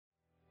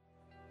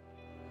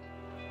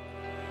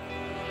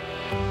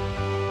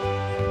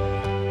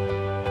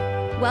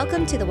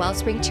Welcome to the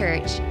Wellspring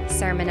Church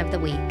Sermon of the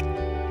Week.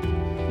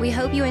 We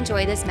hope you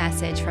enjoy this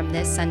message from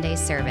this Sunday's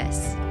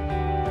service.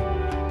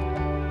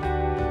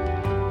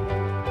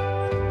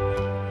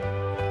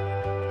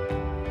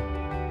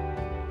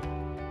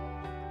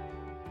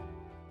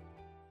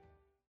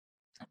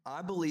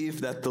 I believe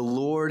that the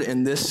Lord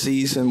in this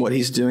season, what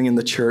he's doing in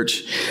the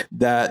church,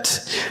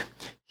 that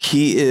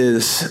he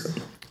is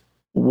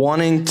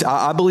wanting to,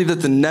 I believe that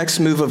the next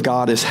move of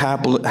God is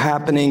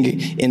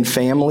happening in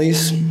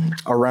families,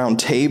 around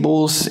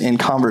tables, in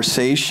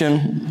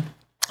conversation.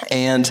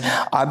 And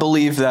I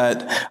believe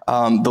that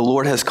the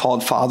Lord has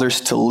called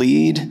fathers to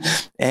lead.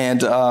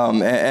 And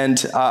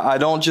I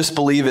don't just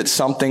believe it's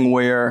something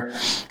where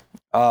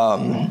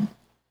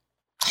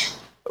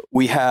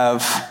we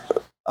have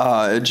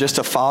just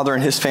a father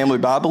and his family,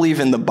 but I believe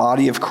in the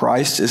body of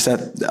Christ is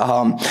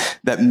that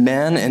that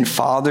men and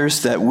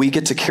fathers, that we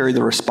get to carry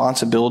the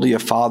responsibility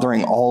of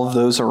fathering all of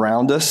those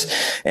around us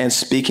and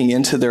speaking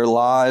into their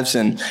lives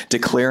and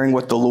declaring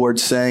what the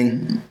Lord's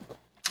saying.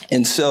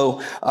 And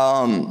so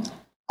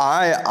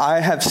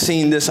I have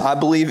seen this. I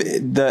believe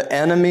the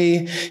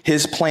enemy,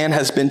 his plan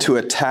has been to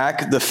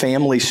attack the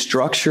family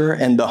structure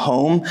and the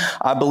home.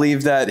 I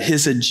believe that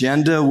his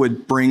agenda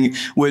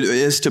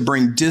is to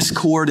bring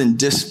discord and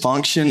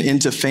dysfunction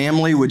into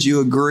family. Would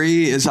you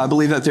agree? I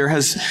believe that there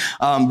has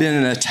been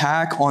an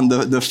attack on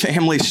the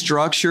family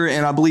structure.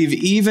 And I believe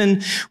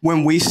even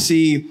when we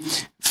see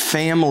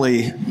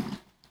family,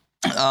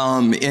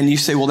 and you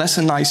say, well, that's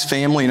a nice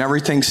family and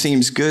everything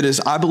seems good,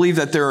 I believe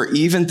that there are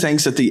even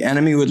things that the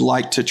enemy would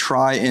like to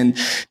try and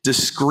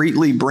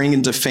discreetly bring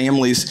into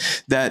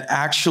families that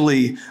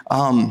actually,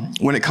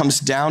 when it comes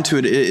down to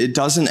it, it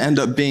doesn't end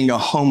up being a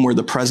home where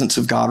the presence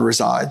of God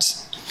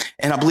resides.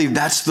 And I believe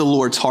that's the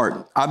Lord's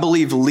heart. I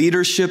believe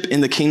leadership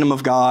in the kingdom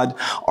of God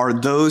are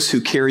those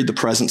who carry the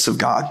presence of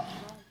God.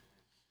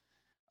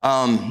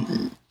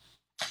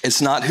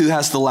 It's not who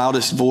has the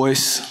loudest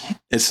voice.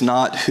 It's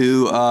not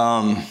who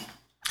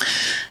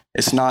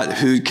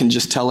can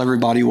just tell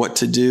everybody what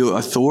to do.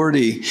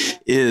 Authority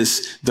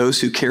is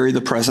those who carry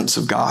the presence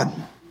of God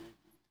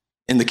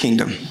in the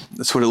kingdom.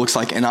 That's what it looks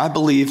like. And I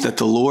believe that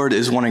the Lord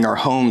is wanting our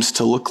homes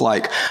to look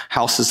like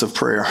houses of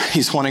prayer.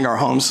 He's wanting our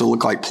homes to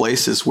look like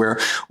places where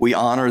we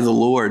honor the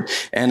Lord.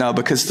 And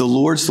because the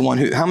Lord's the one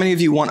how many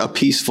of you want a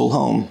peaceful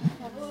home?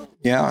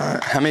 Yeah.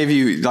 How many of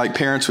you, like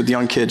parents with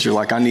young kids, you're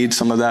like, I need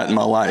some of that in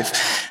my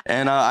life.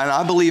 And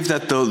I believe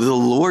that the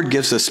Lord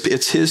gives us,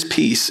 it's his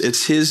peace,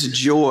 it's his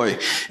joy,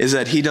 is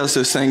that he does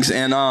those things.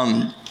 And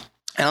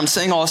I'm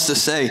saying all this to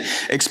say,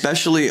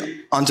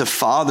 especially unto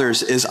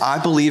fathers, is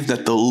I believe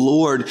that the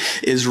Lord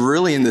is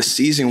really in this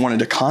season wanting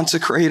to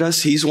consecrate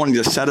us. He's wanting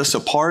to set us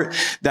apart,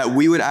 that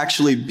we would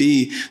actually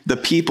be the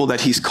people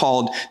that he's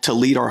called to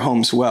lead our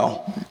homes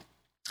well.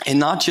 And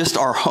not just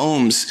our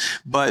homes,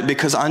 but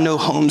because I know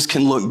homes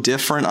can look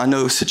different. I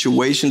know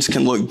situations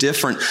can look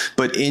different,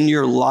 but in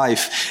your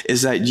life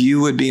is that you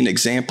would be an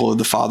example of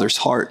the Father's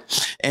heart.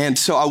 And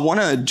so I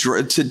want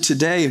to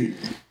today,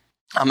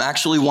 I'm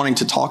actually wanting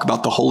to talk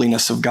about the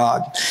holiness of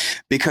God,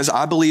 because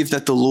I believe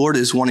that the Lord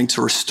is wanting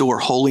to restore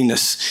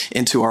holiness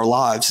into our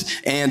lives.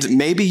 And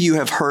maybe you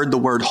have heard the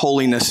word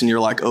holiness and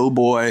you're like, oh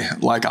boy,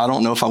 like, I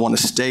don't know if I want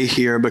to stay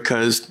here,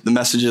 because the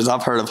messages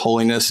I've heard of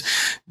holiness,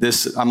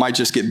 I might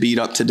just get beat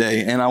up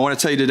today. And I want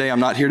to tell you today,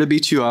 I'm not here to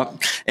beat you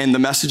up. And the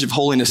message of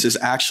holiness is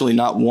actually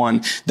not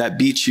one that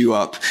beats you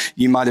up.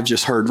 You might have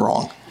just heard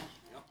wrong.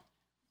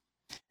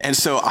 And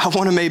so I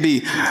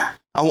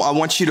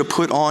want you to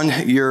put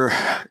on your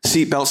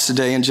seatbelts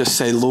today and just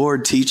say,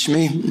 Lord, teach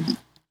me.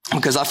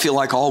 Because I feel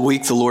like all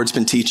week the Lord's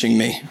been teaching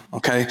me,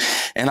 okay?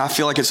 And I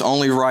feel like it's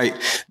only right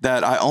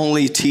that I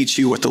only teach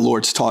you what the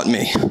Lord's taught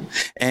me.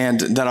 And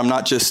that I'm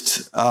not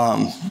just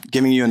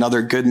giving you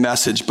another good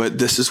message, but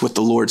this is what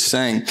the Lord's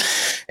saying.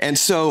 And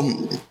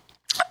so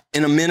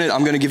in a minute,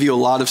 I'm going to give you a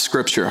lot of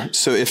scripture.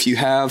 So if you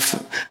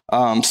have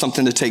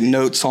something to take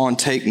notes on,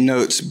 take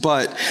notes.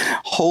 But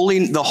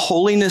the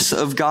holiness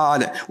of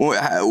God,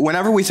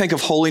 whenever we think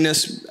of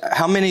holiness,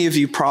 how many of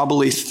you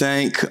probably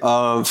think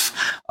of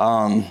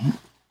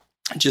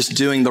just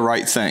doing the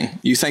right thing?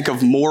 You think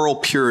of moral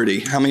purity.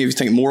 How many of you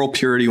think moral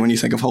purity when you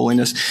think of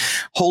holiness?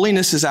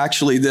 Holiness is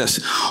actually this.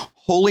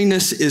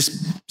 Holiness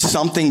is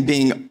something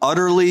being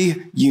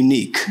utterly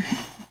unique.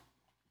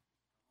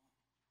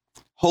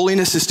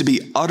 Holiness is to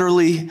be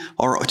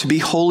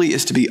holy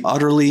is to be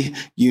utterly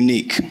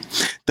unique.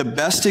 The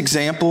best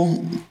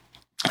example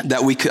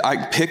that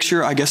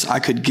I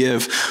could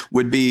give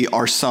would be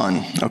our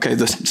sun. Okay,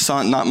 the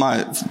sun, not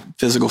my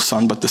physical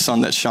sun, but the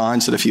sun that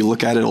shines, that if you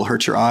look at it, it'll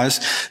hurt your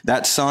eyes.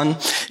 That sun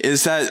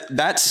is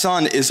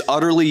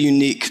utterly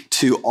unique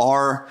to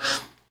our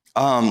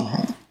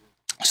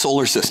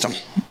solar system.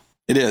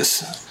 It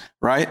is.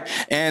 Right?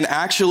 And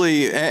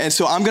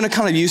so I'm going to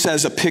kind of use that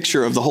as a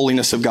picture of the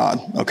holiness of God.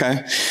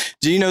 Okay.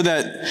 Do you know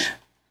that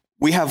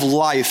we have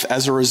life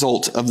as a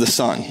result of the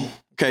sun?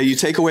 Okay. You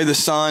take away the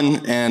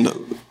sun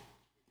and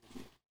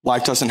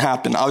life doesn't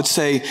happen. I would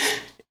say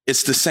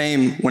it's the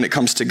same when it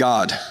comes to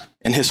God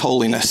and his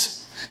holiness.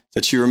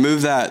 That you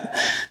remove that,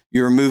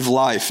 You remove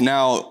life.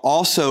 Now,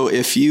 also,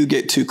 if you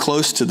get too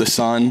close to the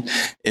sun,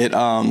 it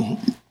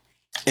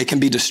can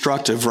be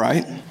destructive,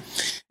 right?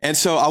 And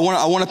so I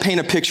want to paint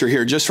a picture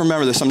here. Just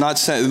remember this. I'm not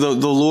saying the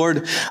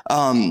Lord.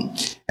 All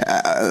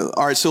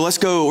right, so let's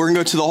go. We're going to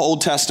go to the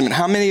Old Testament.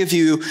 How many of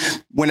you,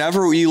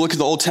 whenever you look at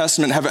the Old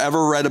Testament, have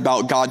ever read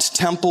about God's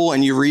temple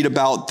and you read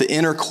about the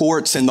inner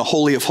courts and the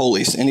Holy of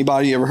Holies?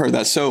 Anybody ever heard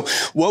that? So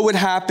what would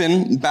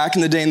happen back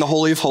in the day in the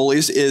Holy of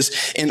Holies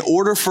is, in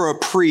order for a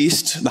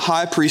priest, the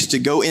high priest, to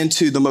go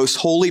into the most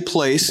holy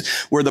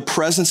place where the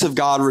presence of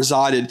God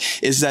resided,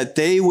 is that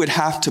they would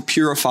have to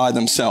purify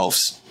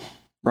themselves.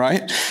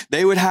 Right?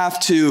 They would have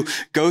to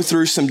go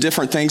through some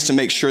different things to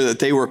make sure that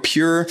they were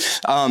pure.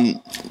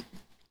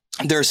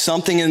 There's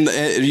something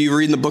you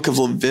read in the book of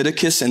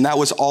Leviticus, and that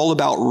was all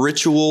about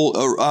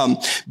ritual,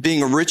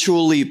 being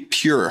ritually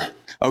pure.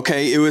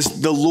 Okay, it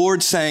was the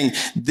Lord saying,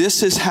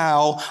 this is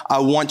how I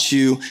want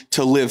you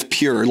to live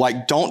pure.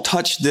 Like, don't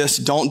touch this,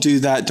 don't do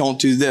that, don't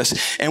do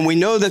this. And we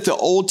know that the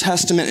Old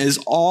Testament is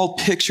all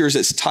pictures,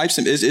 it's types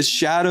of, it's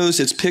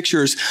shadows, it's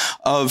pictures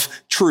of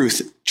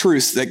truth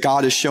that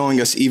God is showing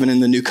us even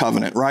in the new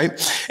covenant, right?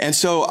 And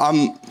so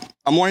I'm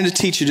wanting to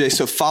teach you today,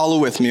 so follow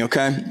with me,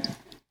 okay?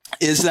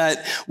 Is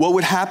that what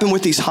would happen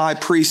with these high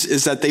priests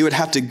is that they would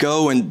have to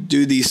go and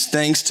do these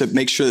things to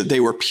make sure that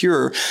they were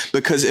pure,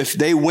 because if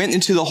they went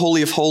into the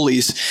Holy of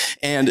Holies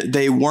and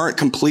they weren't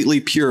completely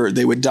pure,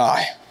 they would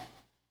die.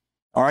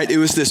 All right. It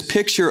was this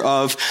picture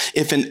of,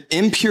 if an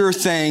impure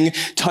thing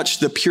touched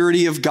the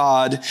purity of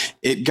God,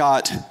 it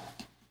got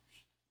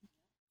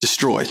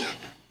destroyed.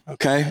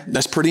 Okay,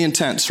 that's pretty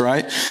intense,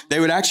 right? They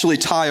would actually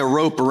tie a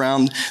rope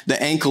around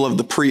the ankle of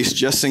the priest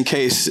just in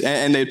case,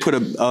 and they'd put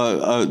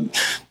a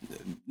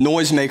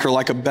noisemaker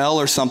like a bell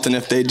or something.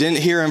 If they didn't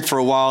hear him for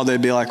a while,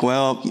 they'd be like,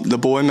 well, the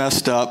boy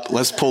messed up,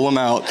 let's pull him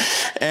out.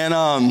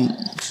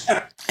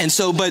 And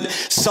so, but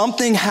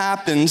something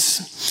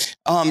happens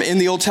in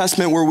the Old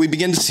Testament where we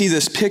begin to see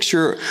this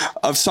picture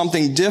of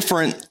something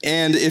different.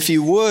 And if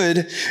you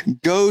would,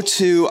 go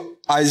to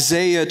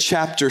Isaiah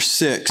chapter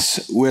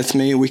 6 with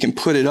me. We can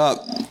put it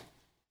up.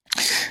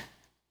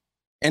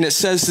 And it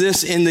says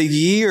this: in the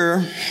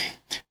year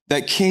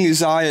that King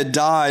Uzziah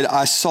died,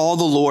 I saw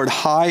the Lord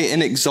high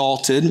and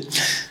exalted,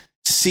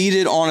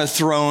 seated on a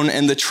throne,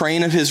 and the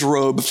train of his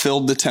robe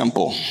filled the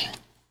temple.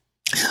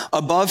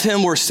 Above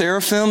him were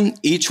seraphim,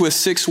 each with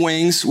 6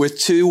 wings. With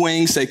 2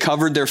 wings they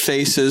covered their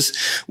faces,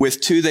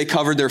 with 2 they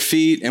covered their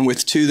feet, and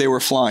with 2 they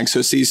were flying. So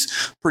it's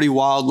these pretty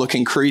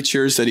wild-looking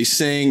creatures that he's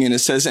seeing, and it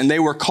says, and they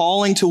were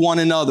calling to one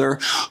another,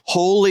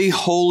 holy,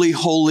 holy,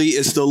 holy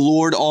is the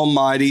Lord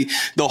Almighty.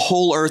 The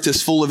whole earth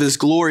is full of his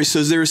glory.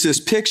 So there's this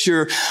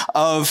picture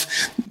of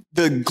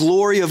the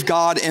glory of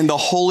God and the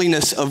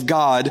holiness of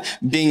God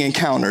being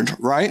encountered,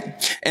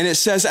 right? And it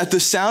says, at the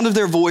sound of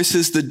their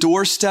voices, the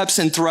doorsteps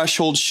and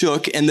threshold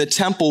shook, and the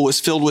temple was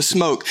filled with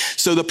smoke.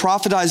 So the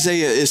prophet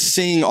Isaiah is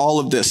seeing all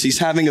of this. He's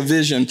having a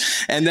vision.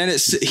 And then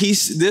this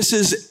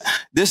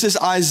is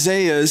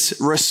Isaiah's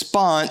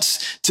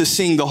response to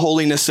seeing the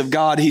holiness of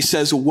God. He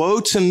says,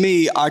 woe to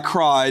me, I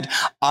cried,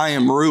 I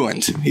am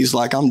ruined. He's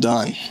like, I'm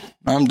done.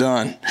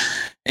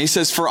 And he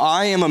says, for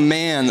I am a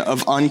man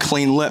of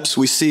unclean lips.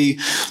 We see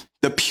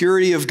the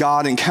purity of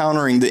God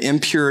encountering the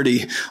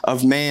impurity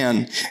of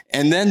man.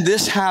 And then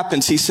this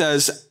happens. He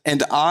says,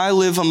 and I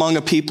live among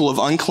a people of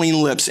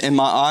unclean lips, and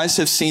my eyes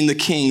have seen the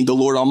King, the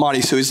Lord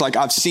Almighty. So he's like,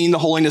 I've seen the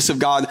holiness of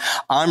God.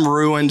 I'm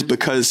ruined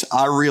because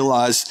I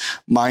realize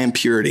my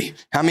impurity.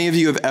 How many of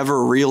you have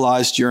ever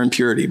realized your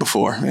impurity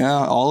before?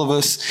 Yeah, all of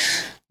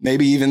us.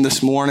 Maybe even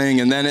this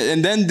morning. And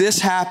then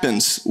this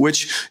happens,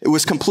 which it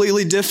was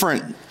completely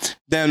different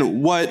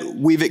than what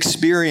we've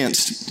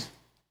experienced.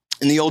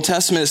 In the Old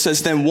Testament, it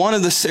says, then one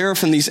of the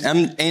seraphim, these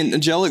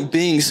angelic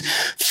beings,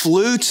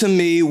 flew to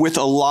me with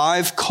a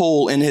live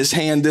coal in his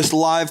hand. This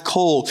live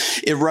coal,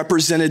 it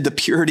represented the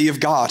purity of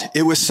God.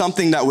 It was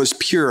something that was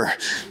pure.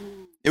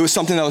 It was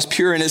something that was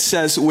pure, and it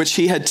says, which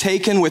he had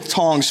taken with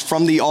tongs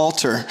from the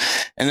altar.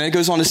 And then it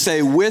goes on to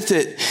say, with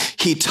it,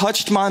 he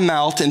touched my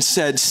mouth and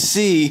said,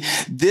 see,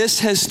 this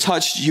has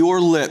touched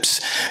your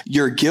lips.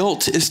 Your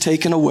guilt is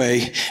taken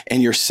away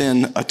and your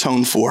sin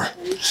atoned for.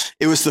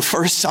 It was the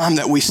first time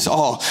that we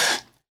saw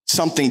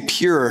something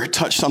pure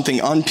touch something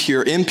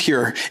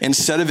impure.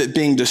 Instead of it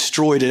being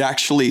destroyed, it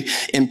actually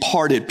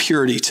imparted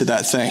purity to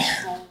that thing.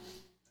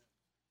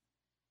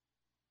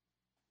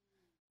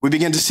 We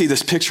begin to see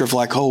this picture of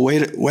like, oh,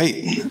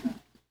 wait.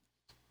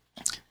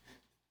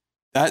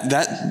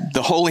 That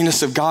the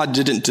holiness of God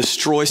didn't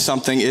destroy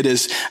something. It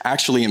is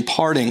actually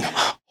imparting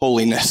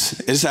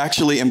holiness. It's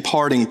actually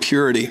imparting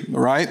purity,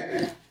 right?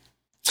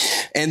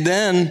 And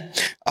then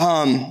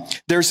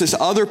there's this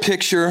other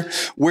picture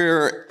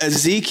where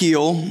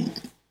Ezekiel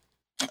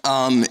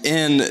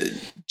in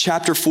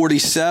chapter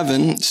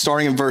 47,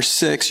 starting in verse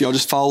 6, y'all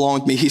just follow along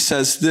with me. He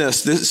says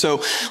this.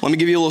 So let me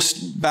give you a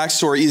little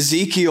backstory.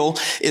 Ezekiel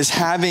is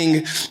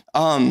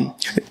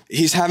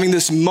he's having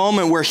this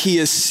moment where he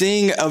is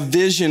seeing a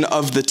vision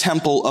of the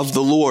temple of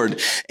the Lord.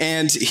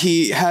 And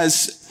he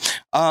has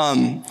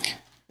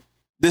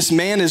This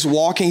man is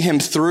walking him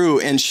through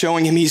and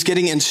showing him, he's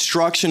getting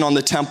instruction on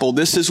the temple.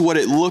 This is what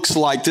it looks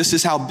like. This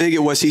is how big it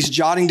was. He's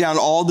jotting down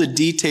all the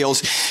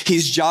details.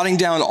 He's jotting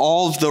down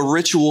all of the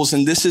rituals,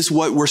 and this is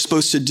what we're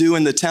supposed to do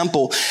in the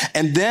temple.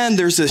 And then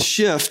there's a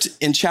shift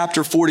in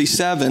chapter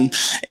 47,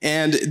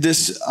 and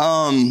this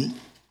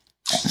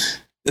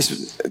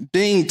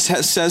being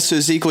says to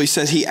Ezekiel, he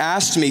says, he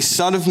asked me,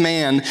 "Son of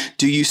man,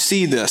 do you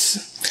see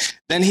this?"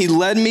 Then he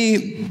led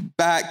me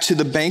back to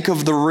the bank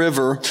of the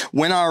river.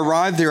 When I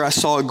arrived there, I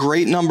saw a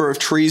great number of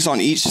trees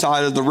on each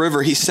side of the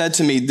river. He said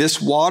to me,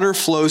 "This water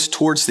flows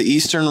towards the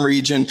eastern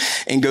region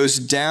and goes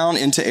down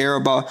into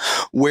Arabah,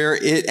 where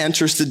it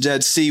enters the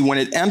Dead Sea. When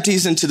it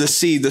empties into the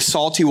sea, the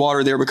salty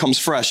water there becomes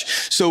fresh."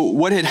 So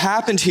what had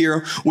happened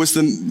here was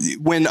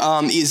when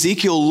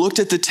Ezekiel looked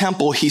at the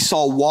temple, he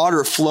saw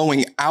water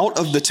flowing out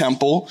of the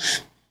temple.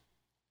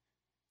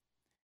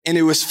 And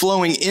it was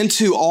flowing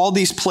into all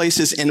these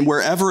places, and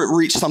wherever it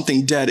reached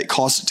something dead, it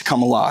caused it to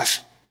come alive.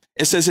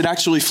 It says it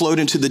actually flowed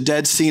into the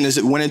Dead Sea, and as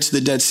it went into the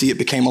Dead Sea, it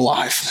became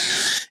alive.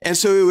 And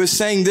so it was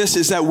saying this,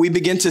 is that we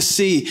begin to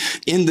see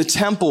in the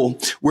temple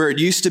where it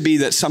used to be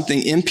that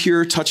something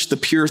impure touched the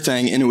pure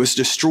thing and it was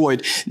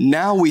destroyed.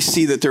 Now we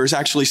see that there is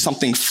actually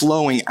something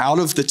flowing out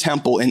of the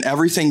temple, and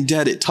everything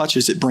dead it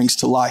touches, it brings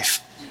to life.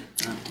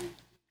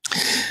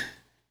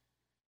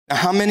 Now,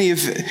 how many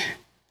of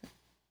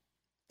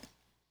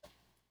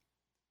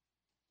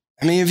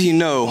you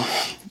know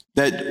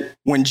that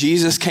when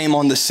Jesus came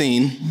on the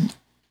scene,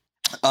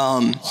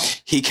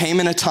 he came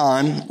in a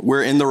time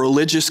where in the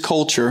religious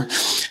culture,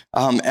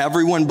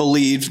 everyone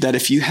believed that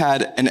if you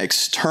had an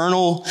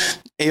external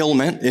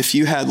ailment, if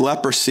you had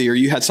leprosy or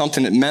you had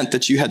something that meant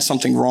that you had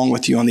something wrong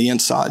with you on the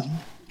inside.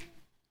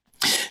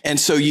 And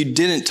so you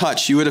didn't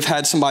touch. You would have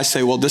had somebody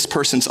say, "Well, this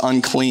person's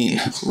unclean,"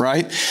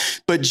 right?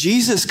 But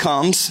Jesus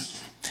comes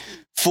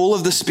full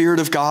of the Spirit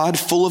of God,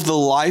 full of the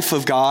life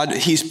of God.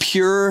 He's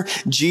pure.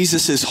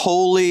 Jesus is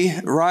holy,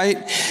 right?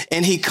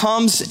 And he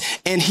comes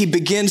and he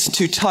begins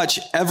to touch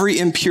every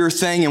impure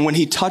thing. And when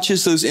he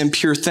touches those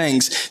impure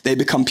things, they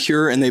become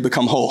pure and they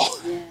become whole,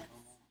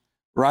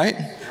 right?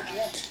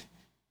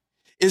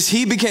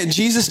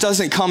 Jesus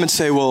doesn't come and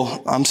say,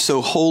 "Well, I'm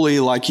so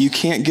holy, like you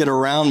can't get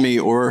around me,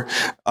 or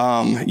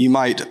you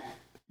might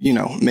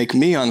make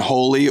me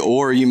unholy,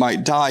 or you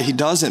might die." He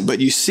doesn't, but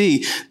you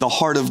see the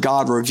heart of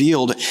God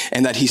revealed,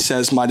 and that he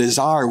says, "My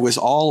desire was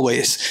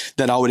always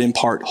that I would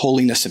impart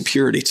holiness and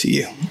purity to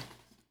you."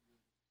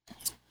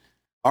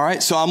 All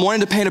right, so I'm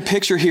wanting to paint a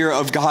picture here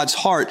of God's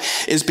heart,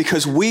 is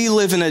because we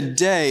live in a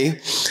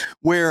day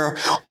where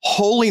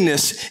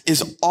holiness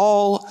is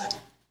all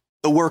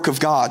the work of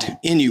God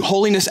in you.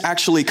 Holiness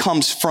actually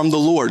comes from the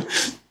Lord.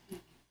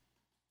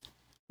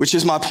 Which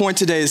is my point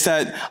today, is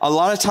that a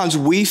lot of times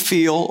we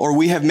feel, or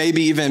we have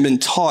maybe even been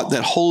taught,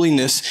 that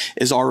holiness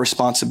is our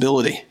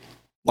responsibility.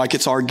 Like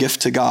it's our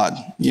gift to God.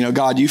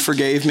 God, you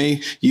forgave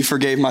me. You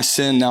forgave my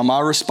sin. Now my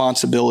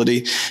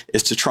responsibility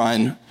is to try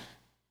and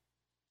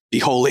be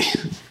holy.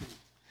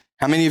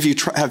 How many of you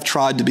have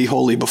tried to be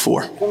holy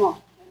before? Come on.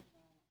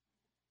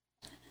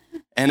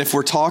 And if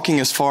we're talking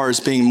as far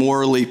as being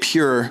morally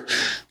pure,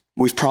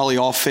 we've probably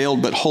all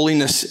failed, but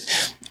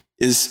holiness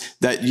is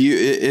that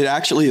it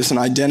actually is an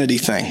identity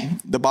thing.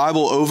 The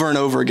Bible over and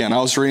over again, I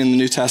was reading the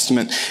New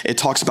Testament, it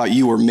talks about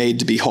you were made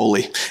to be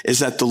holy, is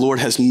that the Lord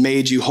has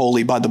made you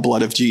holy by the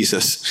blood of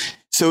Jesus.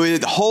 So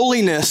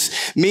holiness,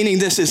 meaning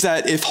this, is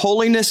that if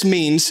holiness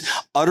means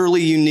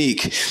utterly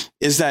unique,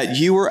 is that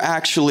you are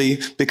actually,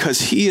 because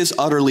he is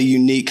utterly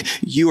unique,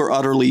 you are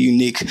utterly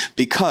unique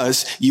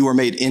because you are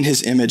made in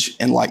his image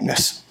and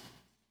likeness.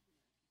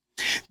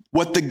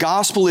 What the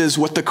gospel is,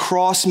 what the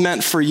cross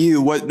meant for you,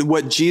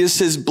 what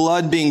Jesus'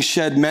 blood being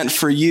shed meant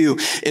for you,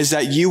 is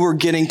that you were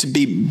getting to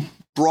be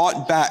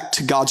brought back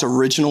to God's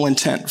original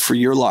intent for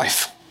your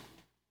life.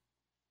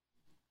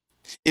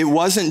 It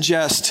wasn't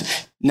just,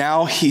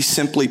 now he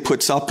simply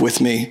puts up with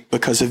me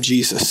because of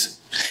Jesus.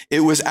 It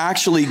was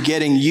actually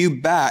getting you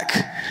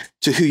back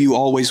to who you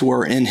always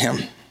were in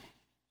him.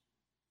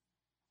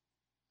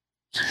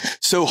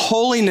 So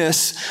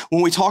holiness,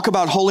 when we talk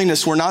about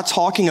holiness, we're not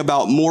talking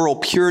about moral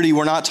purity.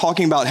 We're not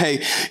talking about,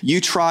 hey,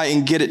 you try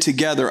and get it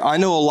together. I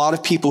know a lot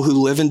of people who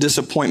live in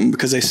disappointment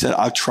because they said,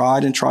 I've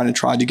tried and tried and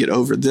tried to get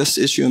over this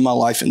issue in my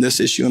life and this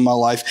issue in my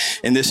life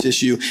and this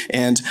issue,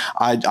 and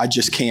I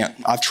just can't.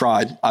 I've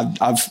tried.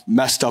 I've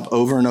messed up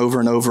over and over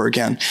and over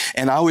again.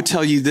 And I would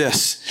tell you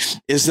this,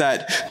 is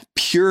that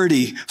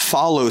purity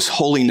follows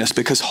holiness,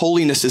 because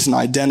holiness is an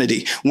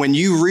identity. When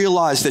you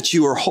realize that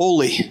you are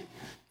holy,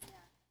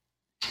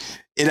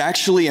 it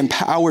actually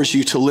empowers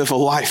you to live a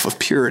life of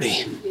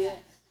purity.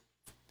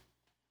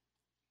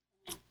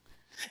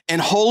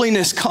 And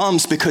holiness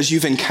comes because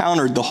you've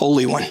encountered the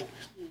Holy One.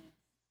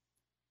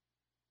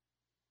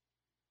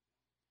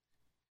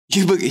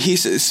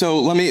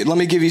 So let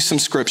me give you some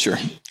scripture.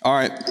 All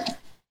right.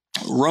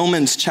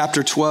 Romans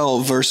chapter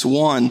 12, verse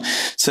 1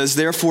 says,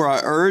 "Therefore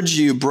I urge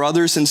you,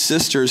 brothers and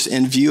sisters,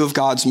 in view of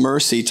God's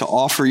mercy, to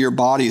offer your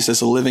bodies as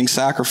a living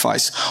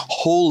sacrifice,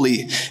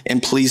 holy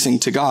and pleasing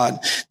to God.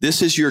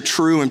 This is your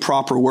true and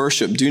proper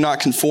worship. Do not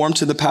conform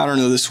to the pattern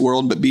of this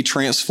world, but be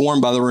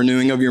transformed by the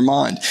renewing of your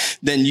mind.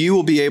 Then you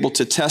will be able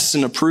to test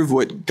and approve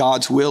what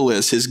God's will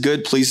is, his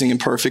good, pleasing, and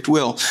perfect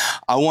will."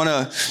 I want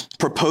to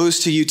propose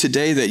to you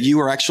today that you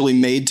are actually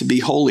made to be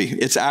holy.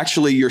 It's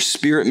actually your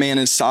spirit man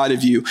inside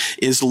of you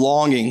is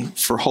longing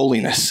for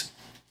holiness.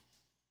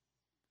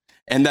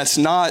 And that's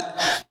not,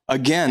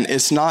 again,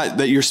 it's not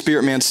that your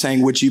spirit man's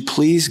saying, would you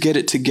please get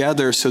it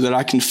together so that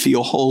I can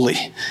feel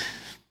holy?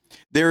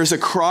 There is a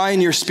cry in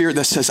your spirit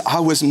that says,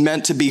 I was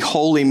meant to be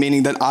holy,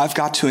 meaning that I've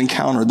got to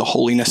encounter the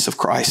holiness of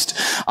Christ.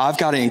 I've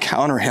got to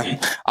encounter him.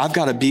 I've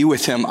got to be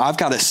with him. I've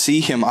got to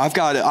see him. I've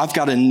got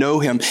to know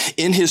him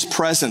in his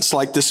presence.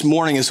 Like this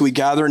morning, as we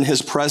gather in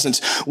his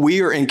presence, we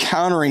are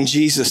encountering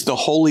Jesus, the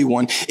Holy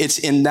One. It's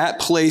in that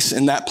place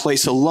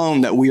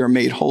alone that we are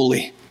made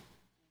holy.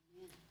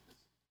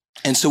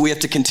 And so we have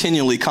to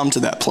continually come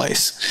to that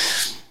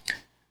place.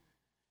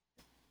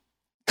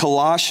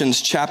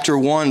 Colossians chapter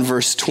 1,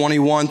 verse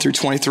 21 through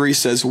 23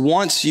 says,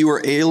 "Once you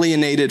were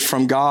alienated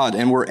from God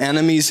and were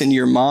enemies in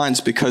your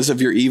minds because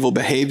of your evil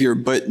behavior,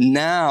 but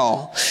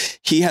now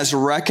he has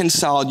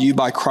reconciled you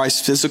by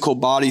Christ's physical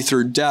body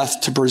through death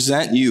to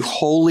present you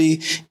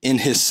holy in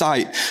his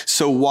sight."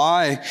 So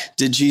why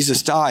did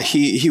Jesus die?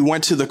 He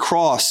went to the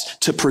cross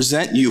to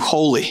present you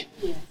holy.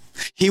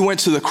 He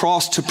went to the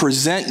cross to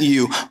present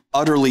you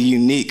utterly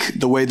unique,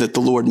 the way that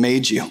the Lord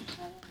made you.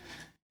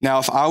 Now,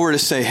 if I were to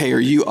say, hey, are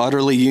you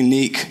utterly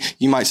unique?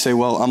 You might say,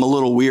 well, I'm a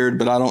little weird,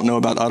 but I don't know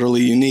about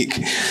utterly unique.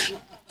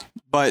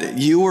 But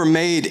you were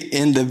made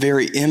in the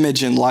very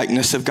image and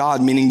likeness of God,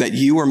 meaning that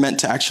you were meant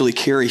to actually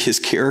carry his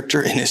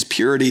character and his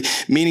purity,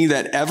 meaning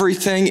that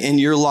everything in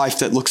your life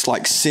that looks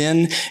like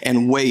sin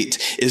and weight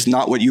is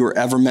not what you were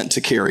ever meant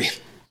to carry.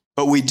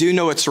 But we do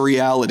know it's a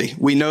reality.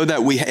 We know that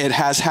it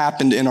has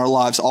happened in our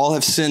lives. All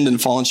have sinned and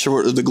fallen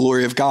short of the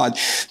glory of God.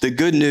 The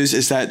good news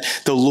is that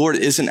the Lord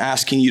isn't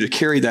asking you to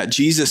carry that.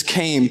 Jesus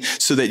came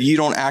so that you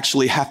don't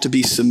actually have to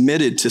be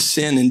submitted to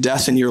sin and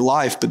death in your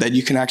life, but that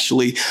you can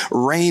actually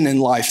reign in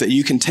life, that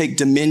you can take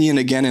dominion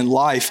again in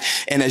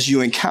life. And as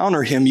you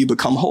encounter him, you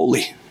become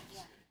holy.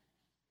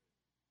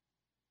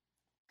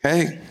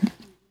 Okay?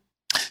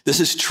 This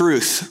is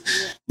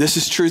truth. This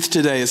is truth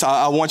today.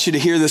 I want you to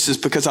hear this is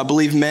because I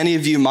believe many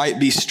of you might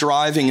be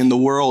striving in the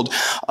world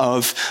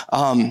of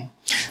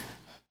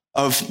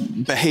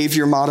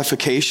behavior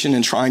modification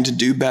and trying to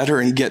do better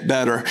and get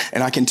better.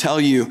 And I can tell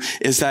you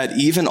is that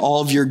even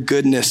all of your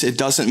goodness, it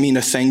doesn't mean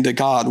a thing to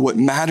God. What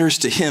matters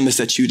to him is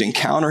that you'd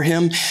encounter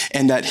him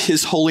and that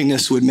his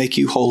holiness would make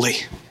you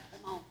holy.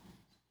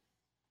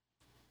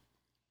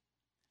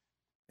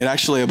 And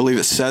actually, I believe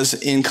it says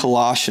in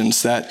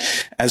Colossians that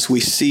as we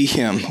see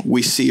him,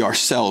 we see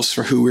ourselves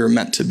for who we are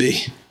meant to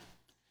be.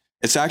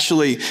 It's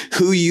actually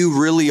who you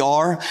really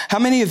are. How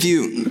many of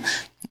you,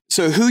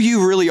 so who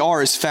you really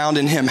are is found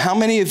in him. How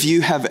many of you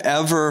have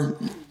ever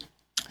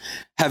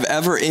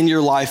in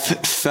your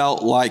life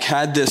felt like,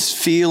 had this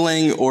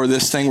feeling or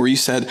this thing where you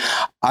said,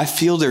 I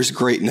feel there's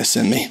greatness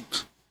in me?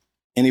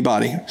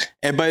 Anybody?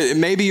 But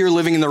maybe you're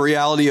living in the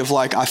reality of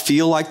like, I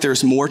feel like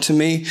there's more to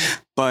me,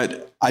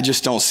 but I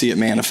just don't see it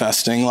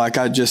manifesting. Like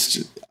I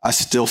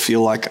still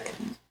feel like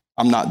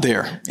I'm not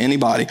there.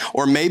 Anybody?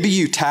 Or maybe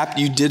you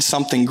did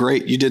something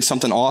great. You did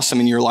something awesome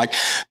and you're like,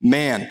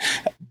 man,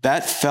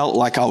 that felt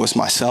like I was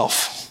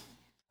myself.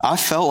 I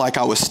felt like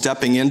I was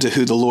stepping into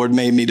who the Lord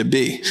made me to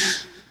be.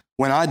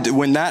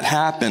 When that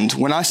happened,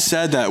 when I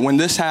said that, when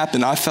this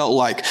happened, I felt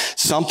like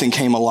something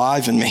came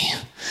alive in me.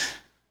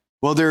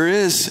 Well, there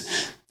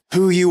is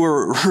who you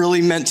were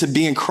really meant to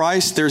be in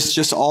Christ. There's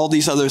just all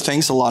these other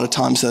things a lot of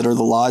times that are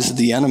the lies of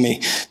the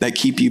enemy that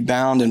keep you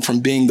bound and from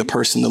being the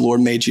person the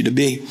Lord made you to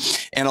be.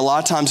 And a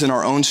lot of times in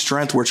our own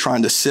strength, we're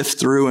trying to sift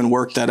through and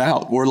work that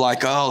out. We're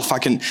like, oh, if I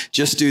can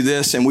just do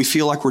this. And we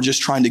feel like we're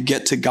just trying to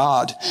get to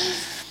God.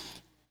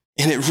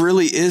 And it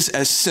really is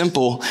as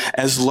simple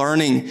as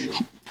learning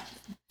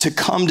to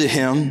come to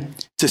him,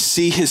 to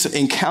see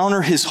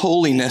encounter his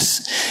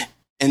holiness,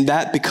 and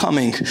that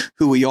becoming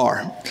who we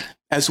are.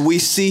 As we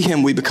see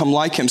him, we become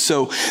like him.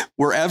 So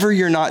wherever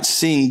you're not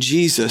seeing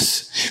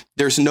Jesus,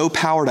 there's no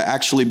power to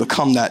actually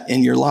become that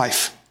in your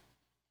life.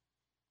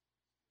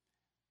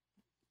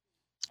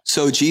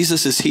 So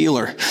Jesus is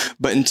healer,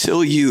 but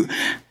until you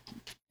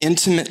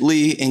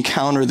intimately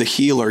encounter the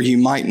healer, you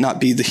might not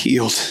be the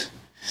healed.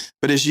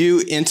 But as you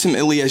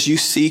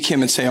seek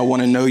him and say, I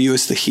want to know you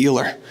as the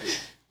healer,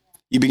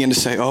 you begin to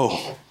say,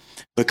 oh,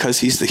 because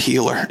he's the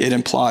healer, it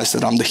implies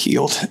that I'm the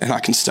healed and I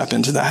can step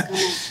into that.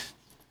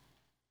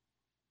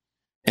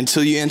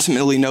 Until you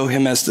intimately know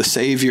him as the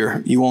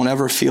Savior, you won't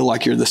ever feel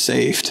like you're the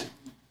saved.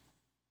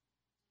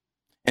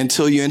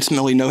 Until you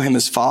intimately know him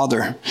as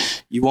Father,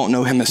 you won't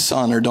know him as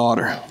son or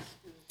daughter.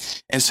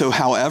 And so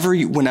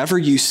whenever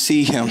you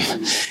see him,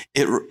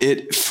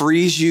 it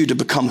frees you to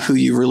become who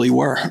you really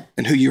were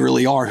and who you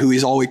really are, who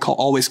he's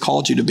always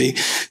called you to be.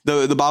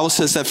 The Bible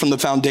says that from the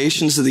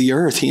foundations of the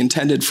earth, he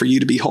intended for you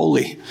to be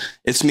holy.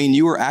 It's mean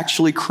you were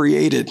actually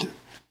created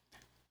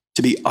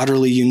to be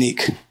utterly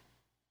unique,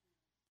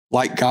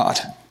 like God.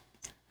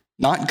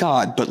 Not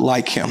God, but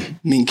like him,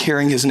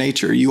 carrying his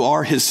nature. You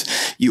are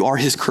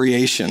his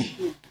creation.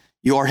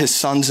 You are his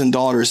sons and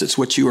daughters. It's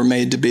what you were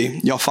made to be.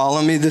 Y'all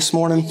follow me this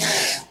morning?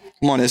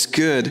 Come on, it's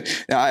good.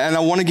 And I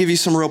want to give you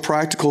some real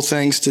practical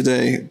things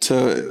today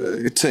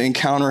to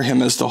encounter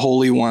him as the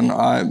Holy One.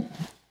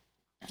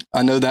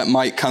 I know that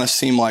might kind of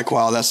seem like,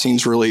 wow, that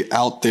seems really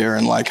out there.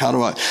 And like,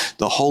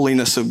 the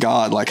holiness of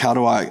God, like, how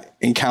do I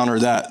encounter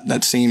that?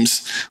 That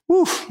seems,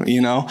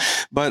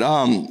 but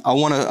I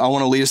want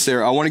to lead us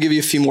there. I want to give you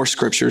a few more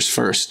scriptures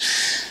first.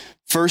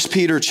 1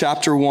 Peter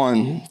chapter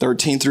 1,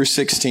 13 through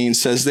 16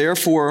 says,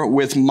 therefore,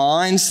 with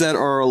minds that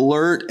are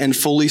alert and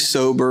fully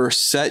sober,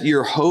 set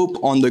your hope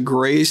on the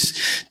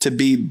grace to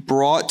be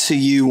brought to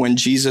you when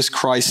Jesus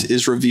Christ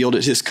is revealed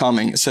at his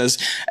coming. It says,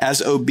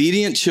 as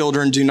obedient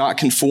children, do not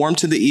conform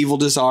to the evil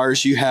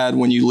desires you had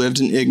when you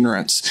lived in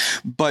ignorance.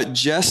 But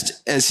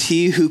just as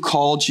he who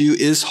called you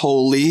is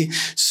holy,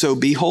 so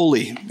be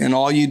holy in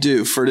all you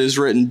do. For it is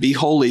written, be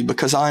holy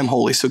because I am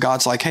holy. So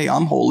God's like, hey,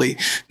 I'm holy.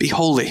 Be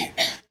holy.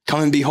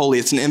 Come and be holy.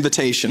 It's an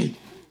invitation.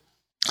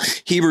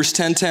 Hebrews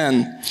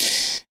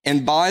 10:10.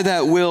 And by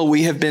that will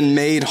we have been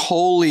made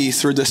holy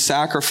through the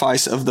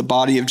sacrifice of the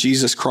body of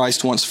Jesus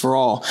Christ once for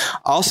all.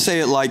 I'll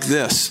say it like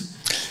this.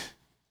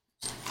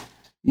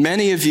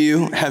 Many of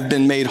you have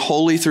been made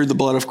holy through the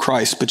blood of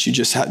Christ, but you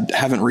just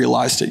haven't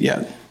realized it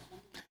yet.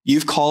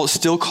 You've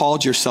still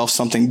called yourself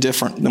something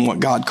different than what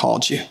God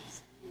called you.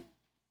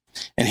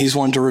 And he's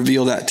wanted to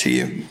reveal that to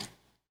you.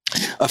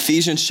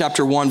 Ephesians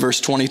chapter 1,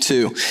 verse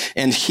 22.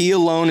 And he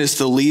alone is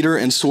the leader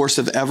and source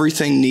of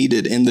everything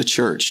needed in the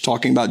church.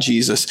 Talking about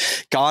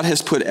Jesus. God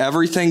has put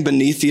everything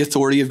beneath the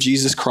authority of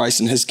Jesus Christ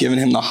and has given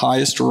him the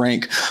highest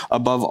rank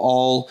above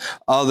all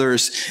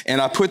others. And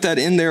I put that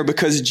in there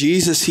because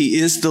Jesus, he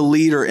is the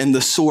leader and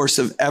the source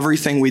of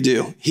everything we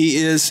do. He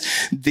is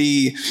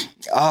the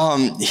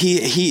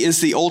he is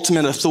the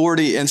ultimate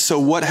authority. And so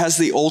what has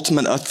the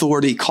ultimate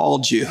authority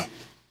called you?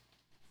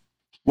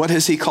 What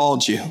has he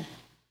called you?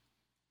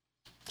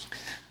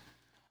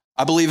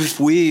 I believe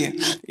I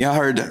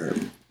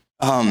heard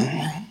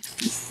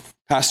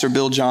Pastor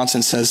Bill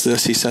Johnson says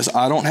this. He says,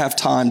 I don't have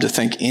time to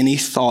think any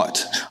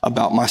thought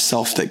about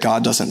myself that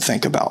God doesn't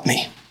think about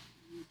me.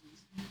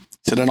 He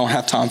said, I don't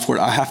have time for it.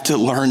 I have to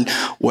learn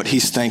what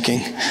he's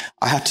thinking.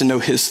 I have to know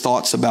his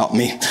thoughts about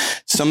me.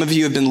 Some of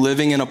you have been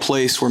living in a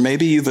place where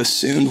maybe you've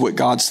assumed what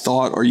God's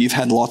thought, or you've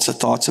had lots of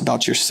thoughts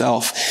about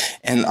yourself.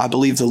 And I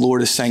believe the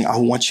Lord is saying, I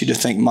want you to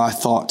think my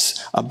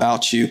thoughts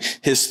about you.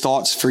 His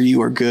thoughts for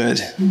you are good.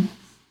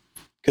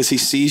 Because he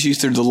sees you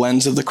through the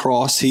lens of the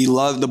cross.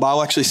 The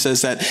Bible actually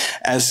says that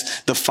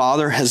as the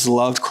Father has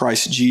loved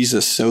Christ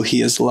Jesus, so he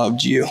has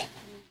loved you.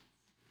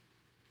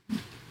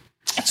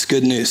 It's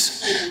good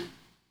news.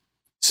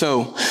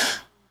 So,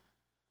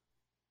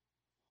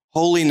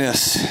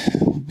 holiness,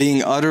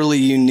 being utterly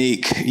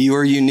unique. You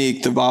are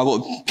unique. The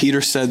Bible, Peter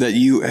said that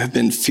you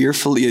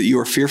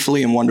are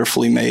fearfully and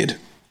wonderfully made.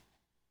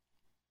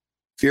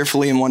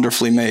 Fearfully and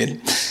wonderfully made.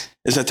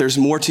 Is that there's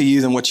more to you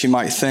than what you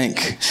might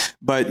think.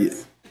 But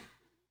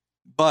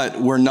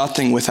we're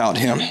nothing without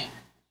him.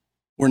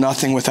 We're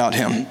nothing without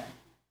him.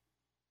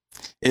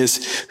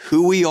 Is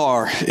who we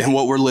are and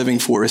what we're living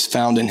for is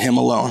found in him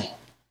alone.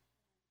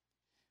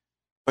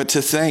 But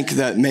to think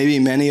that maybe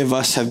many of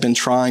us have been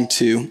trying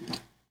to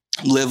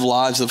live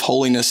lives of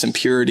holiness and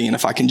purity, and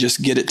if I can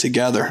just get it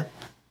together.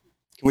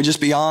 Can we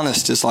just be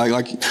honest? It's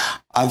like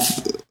I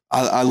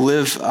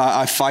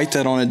fight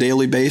that on a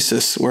daily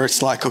basis where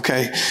it's like,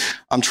 okay,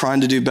 I'm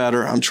trying to do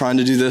better. I'm trying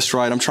to do this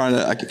right.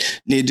 I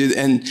need to do,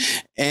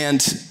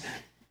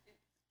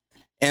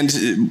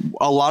 and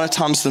a lot of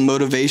times the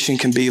motivation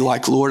can be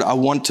like, Lord, I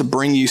want to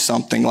bring you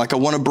something. Like I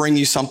want to bring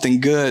you something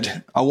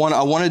good. I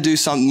want to do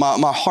something.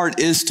 My heart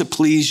is to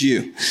please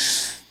you.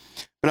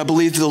 But I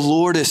believe the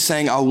Lord is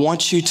saying, I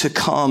want you to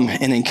come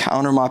and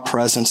encounter my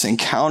presence,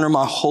 encounter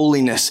my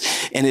holiness,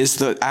 and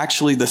is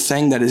actually the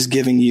thing that is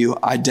giving you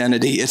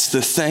identity. It's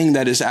the thing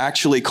that is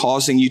actually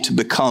causing you to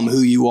become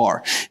who you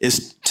are,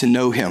 is to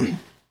know him,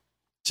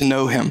 to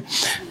know him.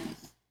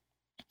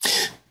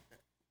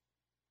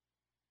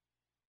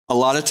 A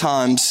lot of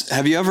times,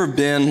 have you ever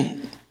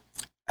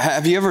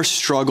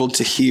struggled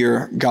to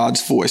hear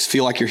God's voice,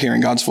 feel like you're hearing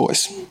God's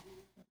voice?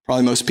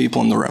 Probably most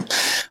people in the room.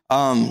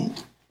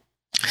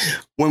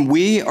 When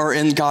we are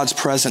in God's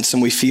presence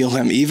and we feel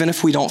him, even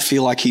if we don't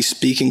feel like he's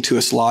speaking to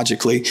us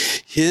logically,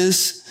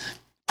 his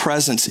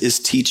presence is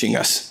teaching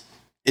us.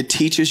 It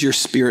teaches your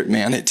spirit,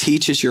 man. It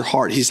teaches your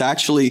heart. He's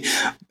actually,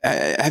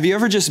 have you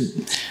ever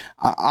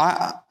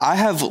I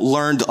have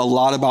learned a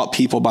lot about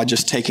people by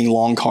just taking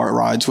long car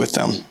rides with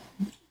them.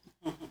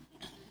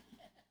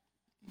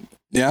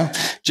 Yeah.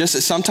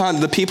 Just sometimes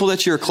the people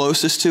that you're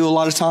closest to, a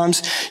lot of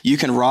times, you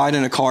can ride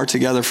in a car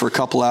together for a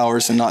couple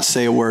hours and not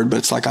say a word, but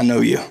it's like, I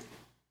know you.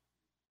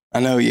 I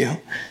know you.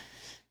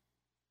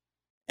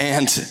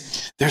 And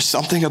there's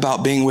something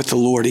about being with the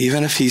Lord,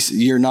 even if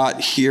you're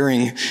not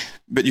hearing,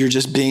 but you're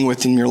just being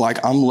with him. You're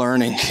like, I'm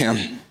learning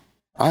him.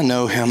 I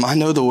know him. I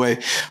know the way.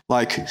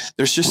 Like,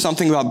 there's just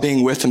something about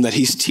being with him that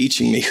he's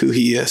teaching me who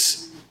he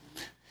is.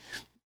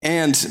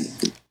 And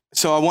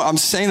so I'm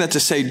saying that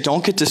to say,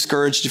 don't get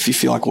discouraged if you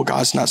feel like, well,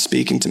 God's not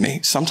speaking to me.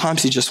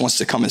 Sometimes he just wants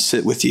to come and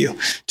sit with you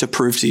to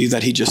prove to you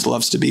that he just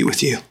loves to be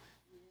with you.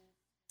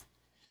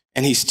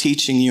 And he's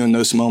teaching you in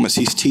those moments.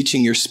 He's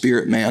teaching your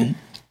spirit, man.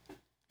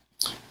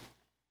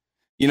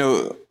 You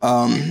know,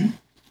 I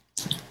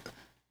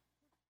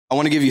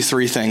want to give you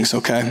 3 things,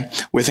 okay,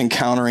 with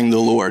encountering the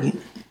Lord.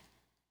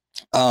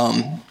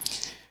 How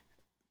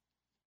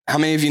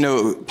many of you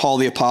know Paul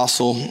the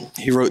Apostle?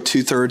 He wrote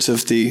 2/3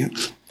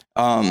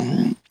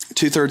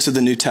 of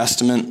the New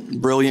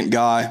Testament. Brilliant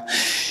guy.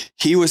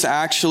 He was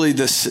actually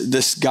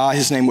this guy.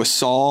 His name was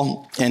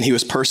Saul, and he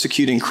was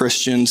persecuting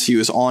Christians. He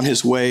was on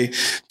his way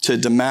to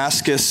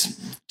Damascus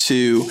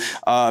to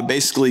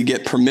basically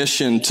get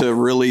permission to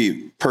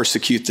really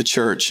persecute the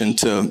church and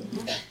to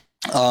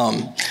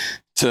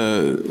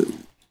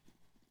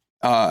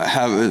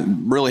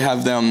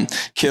have them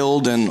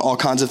killed and all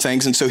kinds of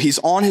things. And so he's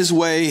on his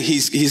way.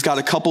 He's got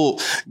a couple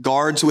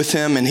guards with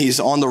him, and he's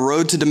on the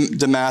road to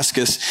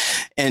Damascus.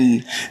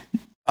 And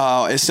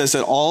it says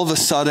that all of a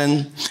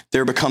sudden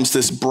there becomes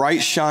this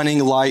bright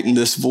shining light and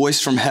this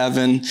voice from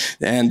heaven.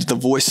 And the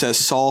voice says,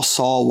 Saul,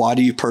 Saul, why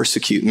do you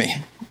persecute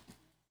me?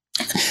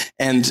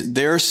 And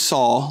there's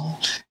Saul,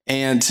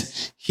 and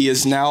he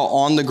is now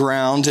on the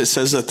ground. It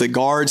says that the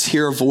guards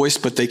hear a voice,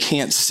 but they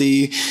can't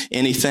see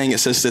anything. It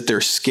says that they're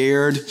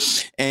scared.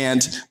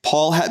 And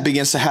Paul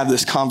begins to have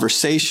this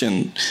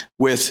conversation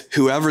with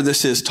whoever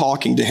this is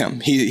talking to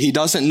him. He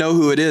doesn't know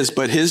who it is,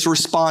 but his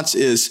response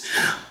is,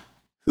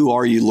 who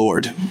are you,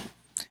 Lord?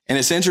 And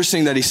it's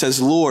interesting that he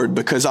says Lord,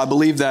 because I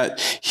believe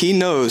that he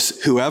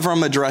knows whoever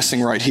I'm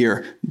addressing right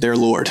here, their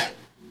Lord.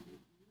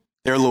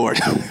 Their Lord,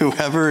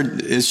 whoever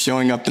is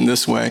showing up in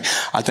this way,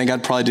 I think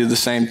I'd probably do the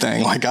same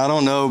thing. Like, I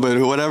don't know, but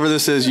whatever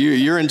this is,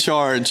 you're in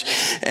charge.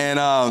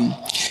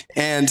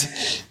 And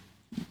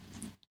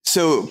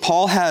so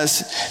Paul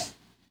has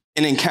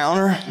an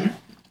encounter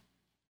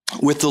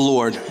with the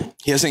Lord.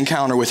 He has an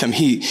encounter with him.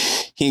 He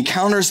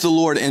encounters the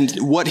Lord, and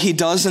what he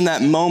does in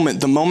that moment,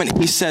 the moment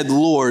he said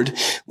Lord,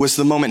 was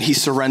the moment he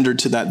surrendered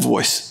to that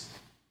voice.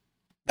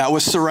 That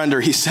was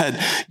surrender. He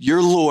said,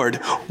 you're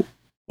Lord.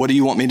 What do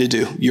you want me to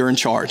do? You're in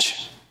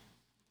charge.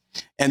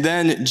 And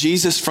then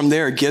Jesus from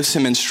there gives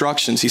him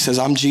instructions. He says,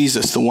 I'm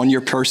Jesus, the one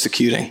you're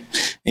persecuting.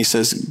 And he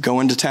says,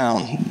 go into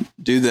town,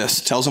 do this,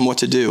 tells him what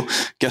to do.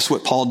 Guess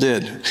what Paul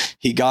did?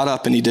 He got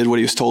up and he did what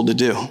he was told to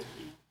do.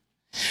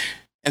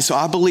 And so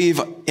I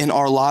believe in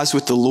our lives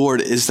with the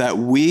Lord is that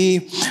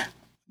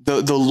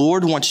the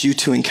Lord wants you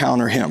to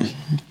encounter him.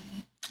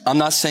 I'm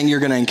not saying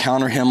you're going to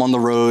encounter him on the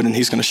road and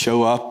he's going to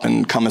show up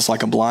and come as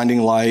like a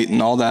blinding light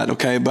and all that,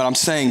 okay? But I'm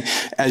saying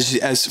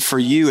as for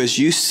you, as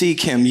you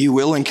seek him, you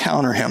will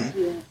encounter him.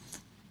 Yeah.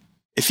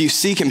 If you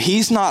seek him,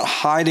 he's not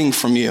hiding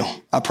from you,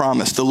 I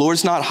promise. The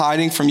Lord's not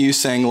hiding from you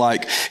saying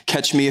like,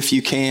 catch me if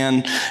you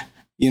can.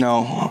 You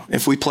know,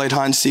 if we played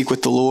hide and seek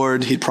with the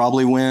Lord, he'd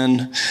probably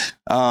win.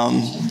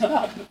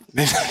 Anyways,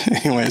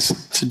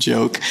 it's a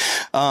joke.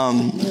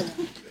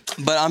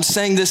 But I'm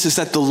saying this is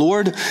that the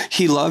Lord,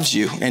 he loves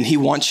you and he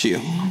wants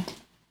you,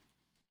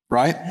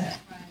 right?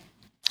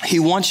 He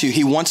wants you.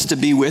 He wants to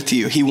be with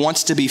you. He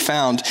wants to be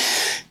found.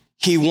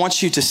 He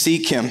wants you to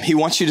seek him. He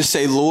wants you to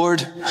say,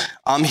 Lord,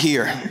 I'm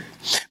here.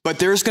 But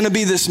there's going to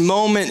be this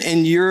moment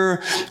in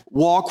your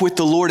walk with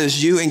the Lord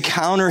as you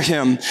encounter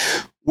him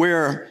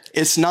where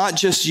it's not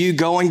just you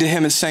going to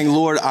him and saying,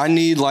 Lord, I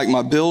need like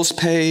my bills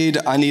paid.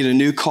 I need a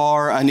new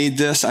car. I need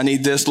this.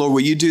 Lord, will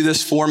you do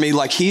this for me?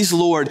 Like he's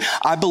Lord.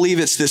 I believe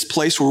it's this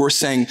place where we're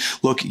saying,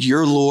 look,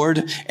 you're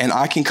Lord, and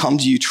I can come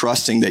to you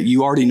trusting that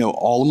you already know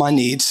all of my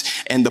needs.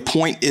 And the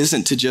point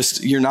isn't to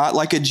just, you're not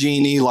like a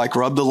genie, like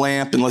rub the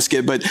lamp and let's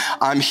get, but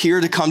I'm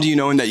here to come to you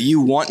knowing that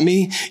you want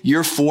me,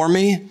 you're for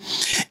me,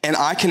 and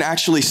I can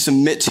actually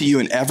submit to you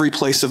in every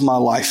place of my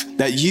life.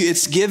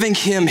 It's giving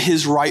him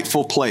his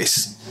rightful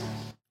place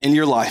in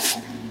your life.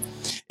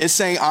 It's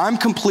saying, I'm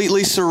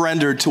completely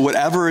surrendered to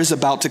whatever is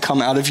about to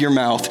come out of your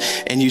mouth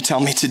and you tell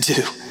me to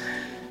do.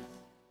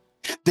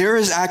 There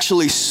is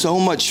actually so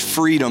much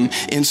freedom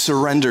in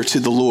surrender to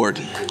the Lord.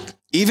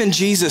 Even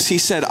Jesus, he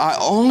said, I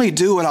only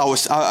do what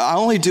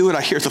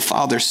I hear the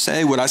Father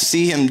say, what I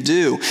see him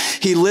do.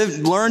 He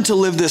learned to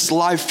live this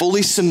life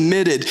fully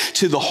submitted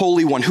to the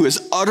Holy One, who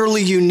is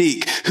utterly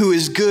unique, who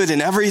is good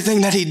in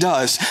everything that he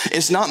does.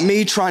 It's not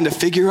me trying to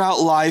figure out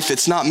life.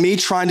 It's not me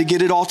trying to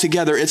get it all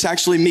together. It's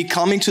actually me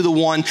coming to the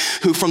one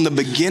who from the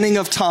beginning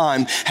of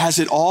time has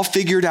it all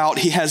figured out.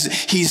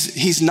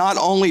 He's not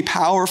only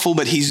powerful,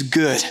 but he's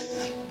good.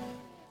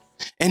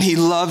 And he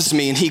loves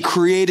me, and he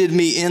created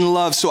me in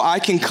love, so I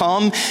can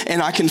come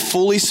and I can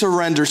fully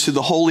surrender to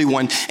the Holy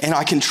One, and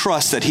I can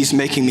trust that he's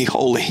making me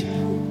holy.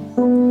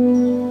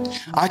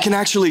 I can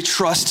actually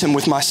trust him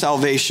with my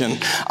salvation.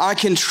 I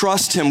can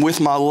trust him with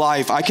my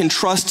life. I can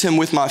trust him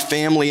with my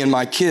family and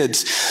my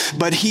kids.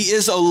 But he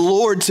is a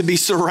Lord to be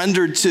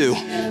surrendered to.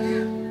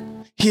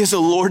 He is a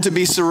Lord to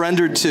be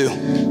surrendered to.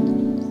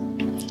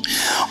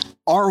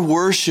 Our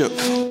worship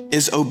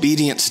is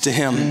obedience to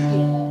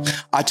him.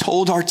 I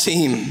told our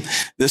team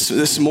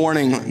this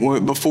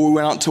morning before we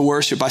went out to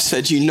worship, I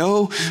said, you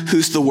know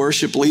who's the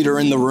worship leader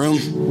in the room?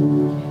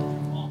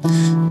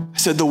 I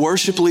said, the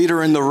worship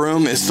leader in the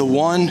room is the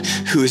one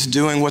who is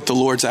doing what the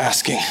Lord's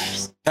asking.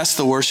 That's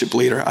the worship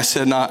leader. I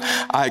said,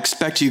 I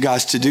expect you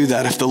guys to do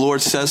that. If the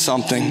Lord says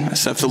something, I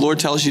said, if the Lord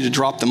tells you to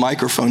drop the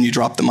microphone, you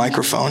drop the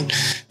microphone.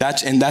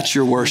 That's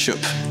your worship.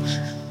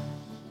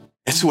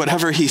 It's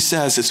whatever he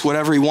says. It's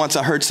whatever he wants.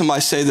 I heard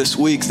somebody say this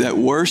week that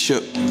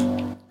worship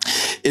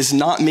is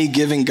not me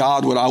giving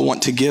God what I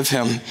want to give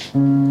him.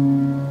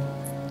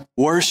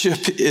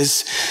 Worship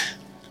is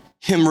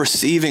him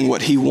receiving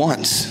what he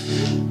wants.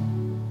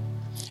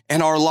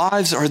 And our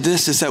lives are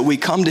this, is that we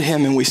come to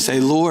him and we say,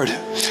 Lord,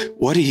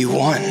 what do you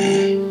want?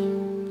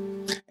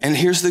 And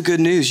here's the good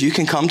news. You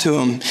can come to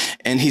him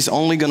and he's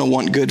only going to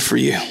want good for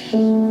you.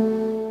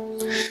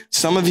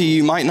 Some of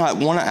you might not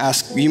want to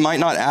ask, you might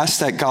not ask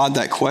that God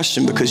that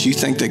question because you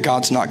think that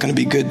God's not going to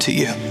be good to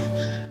you.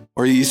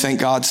 Or you think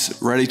God's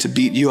ready to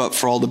beat you up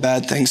for all the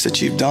bad things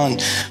that you've done.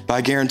 But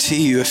I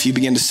guarantee you, if you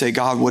begin to say,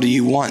 God, what do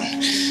you want?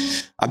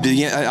 I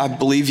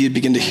believe you'd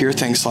begin to hear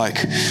things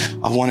like,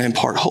 I want to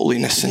impart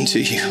holiness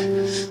into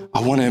you.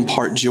 I want to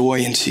impart joy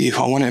into you.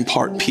 I want to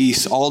impart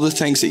peace. All the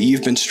things that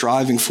you've been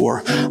striving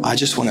for, I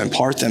just want to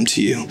impart them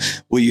to you.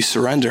 Will you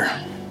surrender?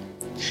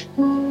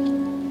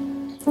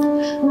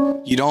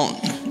 You don't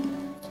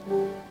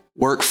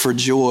work for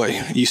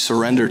joy. You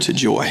surrender to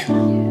joy.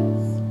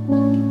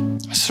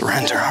 I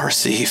surrender, I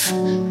receive.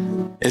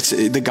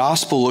 The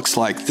gospel looks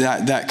like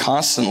that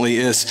constantly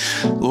is,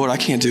 Lord, I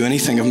can't do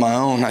anything of my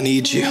own. I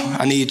need you.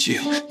 I need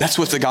you. That's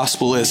what the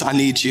gospel is. I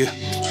need you.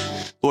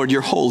 Lord,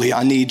 you're holy.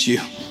 I need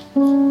you.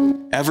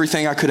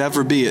 Everything I could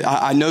ever be.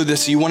 I know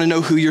this. You want to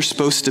know who you're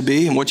supposed to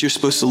be and what you're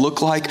supposed to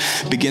look like?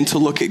 Begin to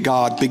look at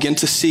God. Begin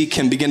to seek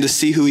him. Begin to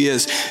see who he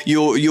is.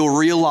 You'll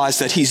realize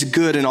that he's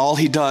good in all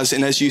he does.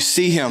 And as you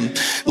see him,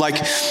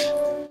 like,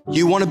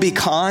 you want to be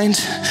kind?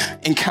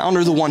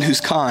 Encounter the one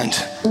who's kind.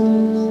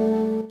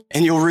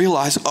 And you'll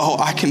realize, oh,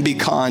 I can be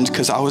kind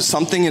because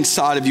something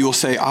inside of you will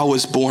say, I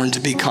was born to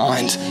be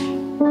kind.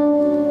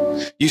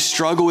 You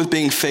struggle with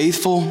being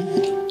faithful.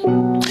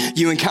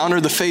 You encounter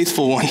the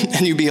faithful one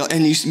and you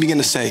begin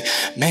to say,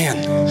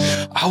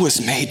 man, I was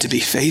made to be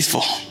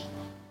faithful.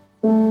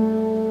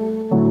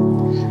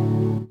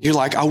 You're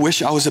like, I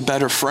wish I was a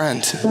better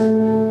friend.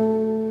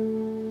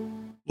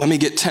 Let me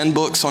get 10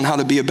 books on how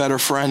to be a better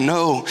friend.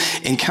 No,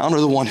 encounter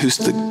the one who's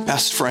the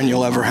best friend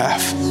you'll ever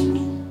have.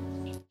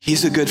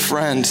 He's a good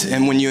friend.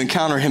 And when you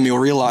encounter him, you'll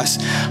realize,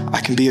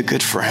 I can be a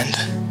good friend.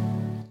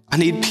 I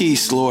need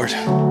peace, Lord.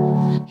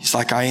 He's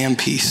like, I am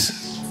peace.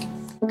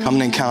 Come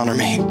and encounter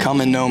me.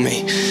 Come and know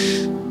me.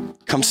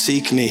 Come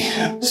seek me.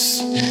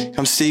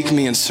 Come seek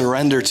me and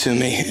surrender to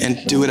me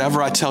and do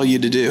whatever I tell you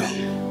to do.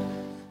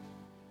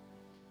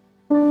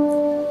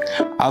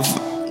 I've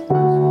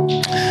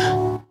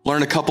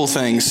learned a couple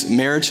things.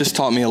 Marriage has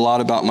taught me a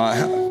lot about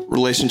my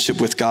relationship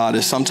with God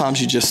is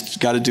sometimes you just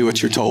got to do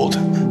what you're told.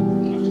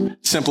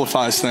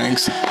 Simplifies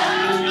things.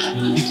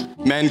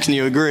 Men, can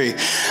you agree?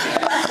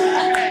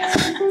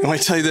 Let me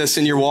tell you this,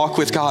 in your walk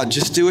with God,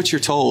 just do what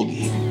you're told.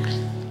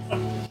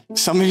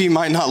 Some of you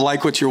might not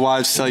like what your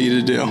wives tell you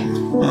to do,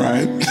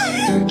 right?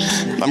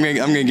 I'm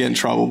gonna get in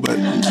trouble, but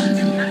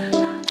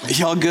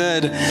y'all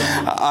good.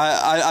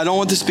 I don't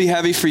want this to be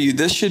heavy for you.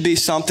 This should be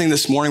something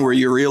this morning where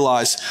you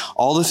realize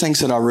all the things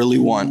that I really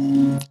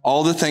want,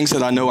 all the things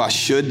that I know I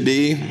should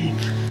be,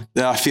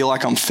 that I feel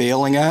like I'm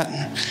failing at.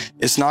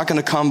 It's not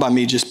going to come by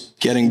me just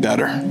getting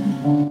better.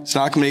 It's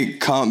not going to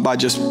come by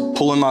just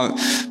pulling my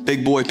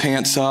big boy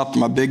pants up,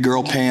 my big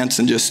girl pants,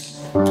 and just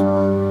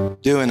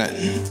doing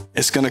it.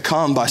 It's going to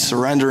come by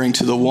surrendering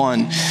to the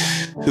one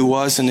who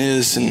was and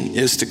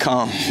is to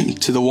come,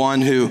 to the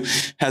one who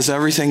has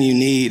everything you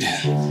need.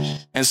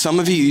 And some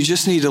of you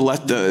just need to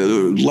let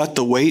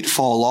the weight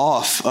fall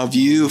off of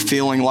you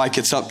feeling like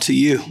it's up to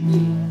you.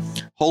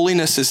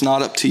 Holiness is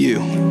not up to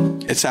you.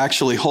 It's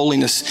actually,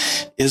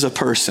 holiness is a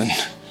person.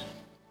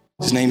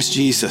 His name's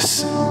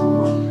Jesus.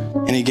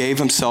 And he gave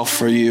himself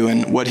for you.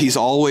 And what he's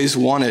always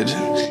wanted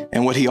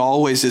and what he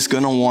always is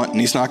going to want, and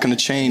he's not going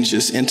to change,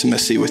 is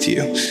intimacy with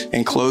you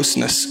and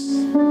closeness.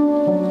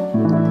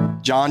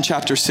 John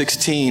chapter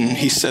 16,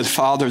 he said,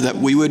 Father, that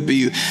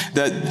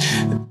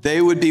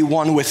they would be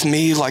one with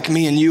me like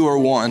me and you are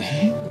one.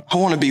 I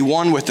want to be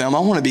one with them. I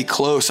want to be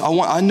close.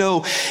 I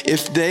know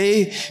if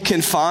they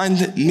can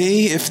find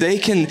me, if they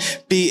can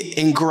be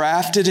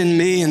engrafted in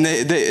me, and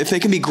if they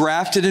can be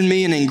grafted in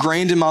me and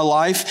ingrained in my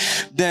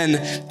life,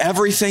 then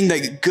everything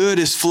that good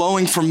is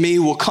flowing from me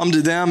will come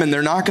to them, and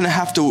they're not going to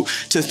have to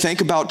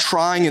think about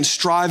trying and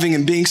striving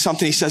and being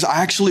something. He says,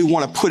 I actually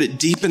want to put it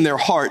deep in their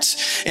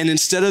hearts. And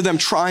instead of them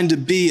trying to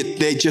be it,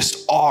 they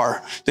just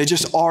are. They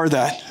just are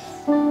that.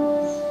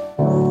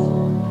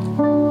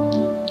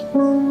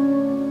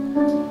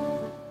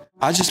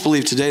 I just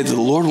believe today that the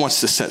Lord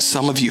wants to set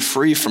some of you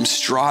free from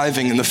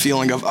striving and the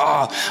feeling of,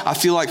 I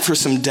feel like for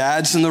some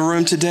dads in the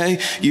room today,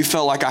 you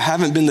felt like I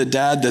haven't been the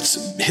dad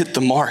that's hit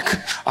the mark.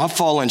 I've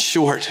fallen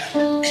short.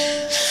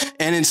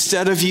 And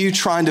instead of you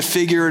trying to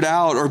figure it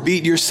out or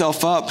beat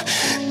yourself up,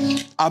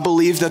 I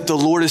believe that the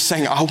Lord is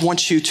saying, I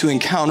want you to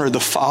encounter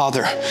the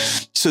Father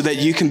so that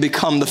you can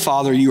become the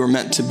father you were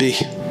meant to be.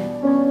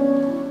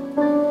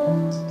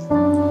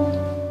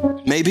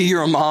 Maybe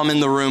you're a mom in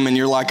the room and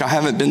you're like, I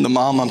haven't been the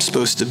mom I'm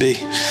supposed to be.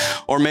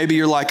 Or maybe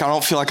you're like, I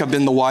don't feel like I've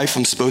been the wife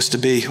I'm supposed to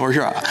be. Or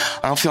I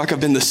don't feel like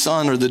I've been the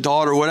son or the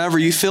daughter, whatever.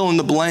 You fill in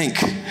the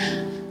blank.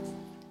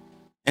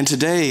 And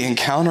today,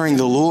 encountering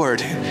the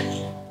Lord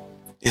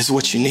is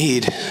what you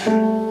need.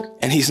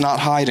 And he's not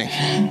hiding.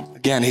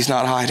 Again, he's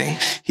not hiding.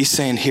 He's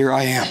saying, here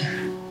I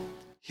am.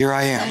 Here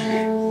I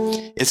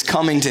am. It's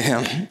coming to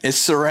him. It's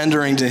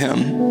surrendering to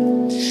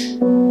him.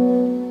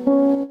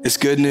 It's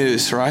good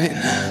news, right?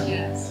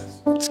 Yes.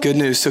 It's good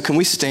news. So can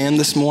we stand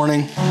this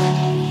morning?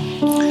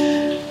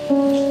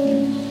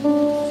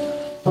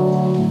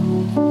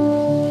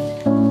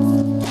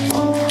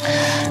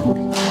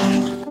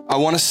 I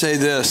want to say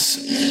this.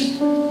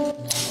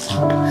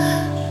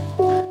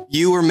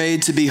 You were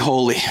made to be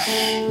holy.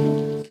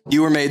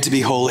 You were made to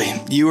be holy.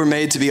 You were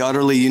made to be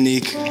utterly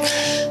unique.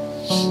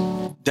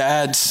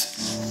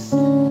 Dads,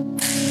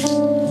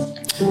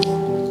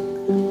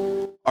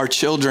 our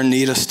children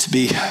need us to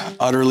be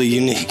utterly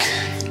unique.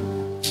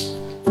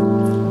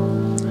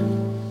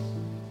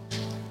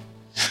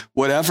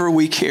 Whatever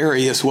we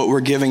carry is what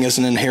we're giving as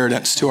an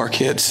inheritance to our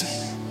kids.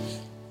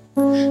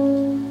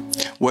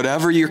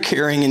 Whatever you're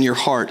carrying in your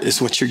heart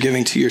is what you're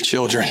giving to your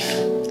children.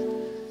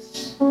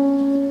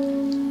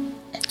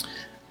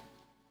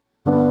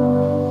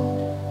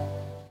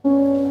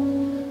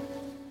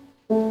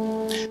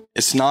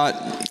 It's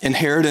not,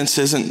 inheritance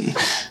isn't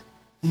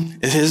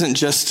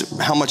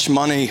just how much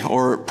money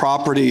or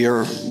property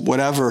or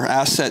whatever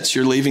assets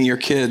you're leaving your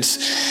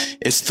kids.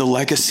 It's the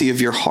legacy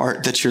of your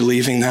heart that you're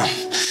leaving them.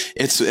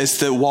 It's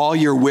that while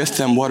you're with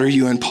them, what are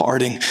you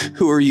imparting?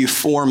 Who are you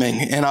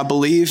forming? And I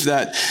believe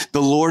that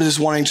the Lord is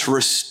wanting to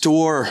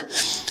restore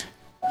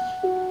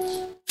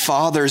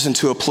fathers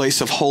into a place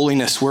of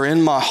holiness where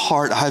in my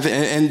heart,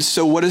 and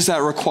so what does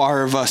that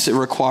require of us? It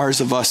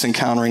requires of us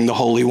encountering the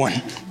Holy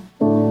One.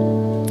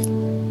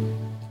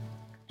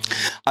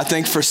 I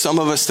think for some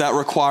of us that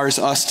requires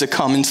us to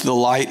come into the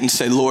light and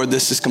say, Lord,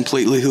 this is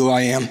completely who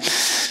I am.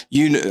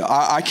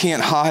 I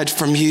can't hide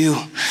from you.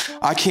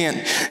 I can't,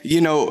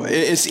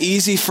 it's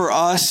easy for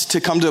us to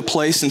come to a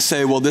place and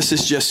say, well, this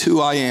is just who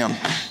I am.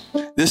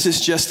 This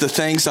is just the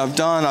things I've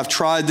done. I've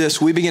tried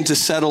this. We begin to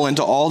settle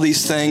into all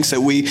these things that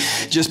we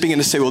just begin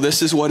to say, well,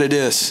 this is what it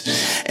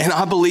is. And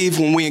I believe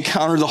when we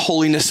encounter the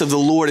holiness of the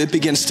Lord, it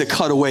begins to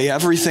cut away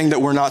everything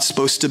that we're not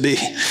supposed to be.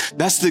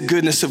 That's the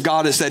goodness of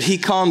God, is that he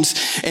comes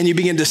and you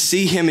begin to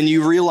see him and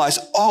you realize,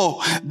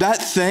 oh, that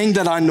thing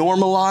that I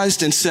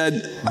normalized and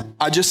said,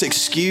 I just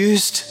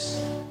excused,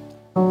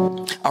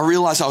 I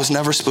realized I was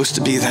never supposed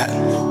to be that.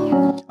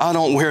 I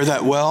don't wear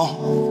that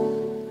well.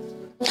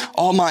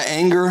 All my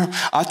anger,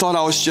 I thought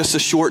I was just a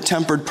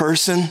short-tempered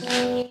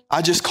person.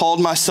 I just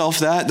called myself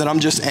that I'm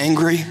just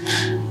angry.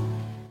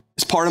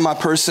 It's part of my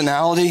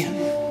personality.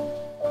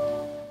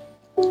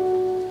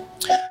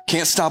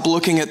 Can't stop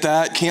looking at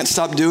that. Can't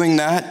stop doing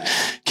that.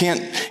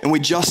 And we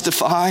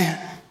justify.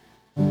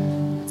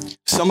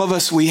 Some of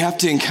us, we have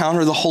to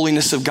encounter the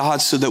holiness of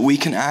God so that we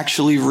can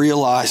actually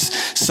realize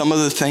some of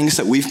the things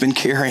that we've been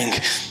carrying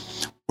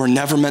were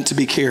never meant to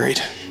be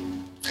carried.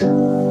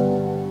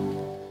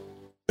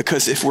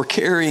 Because if we're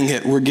carrying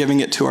it, we're giving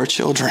it to our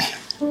children.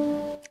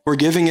 We're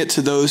giving it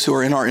to those who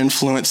are in our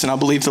influence. And I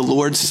believe the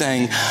Lord's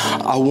saying,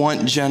 I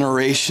want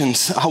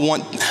generations. I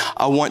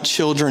want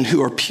children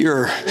who are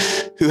pure,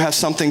 who have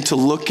something to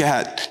look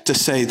at to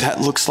say, that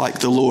looks like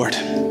the Lord.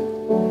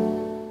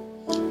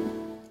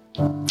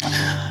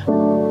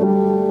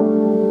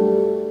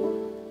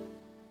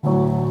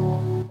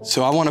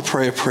 So I want to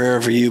pray a prayer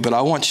over you, but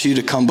I want you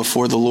to come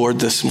before the Lord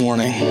this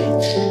morning.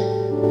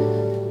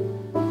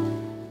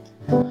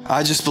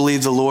 I just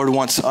believe the Lord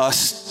wants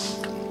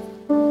us.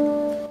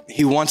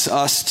 He wants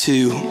us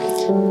to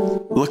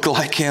look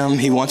like him.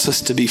 He wants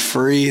us to be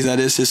free. That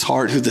is his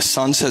heart. Who the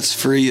Son sets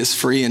free is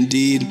free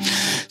indeed.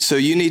 So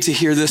you need to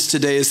hear this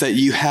today, is that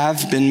you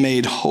have been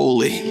made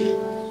holy.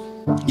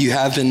 You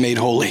have been made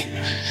holy.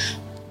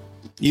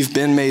 You've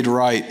been made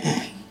right.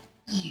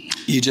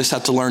 You just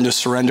have to learn to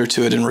surrender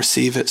to it and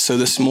receive it. So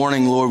this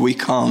morning, Lord, we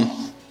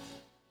come.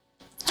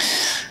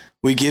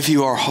 We give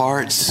you our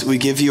hearts. We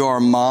give you our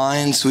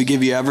minds. We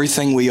give you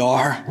everything we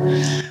are.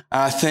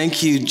 I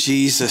thank you,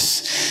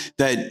 Jesus,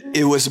 that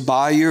it was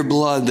by your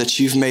blood that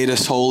you've made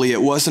us holy.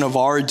 It wasn't of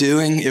our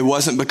doing. It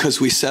wasn't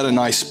because we said a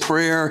nice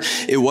prayer.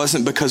 It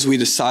wasn't because we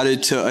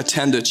decided to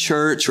attend a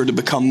church or to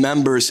become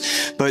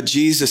members. But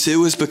Jesus, it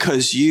was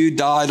because you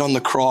died on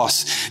the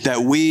cross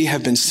that we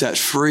have been set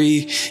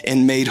free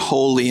and made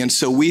holy. And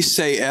so we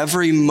say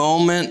every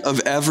moment of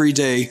every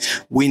day,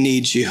 we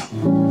need you.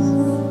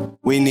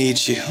 We need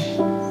you.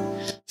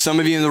 Some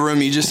of you in the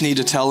room, you just need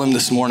to tell him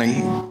this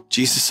morning,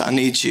 Jesus, I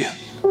need you.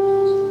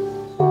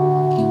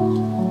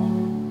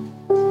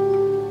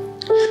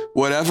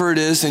 Whatever it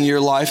is in your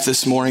life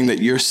this morning that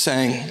you're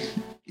saying,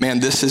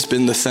 man, this has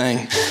been the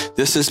thing.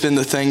 This has been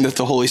the thing that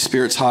the Holy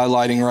Spirit's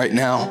highlighting right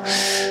now.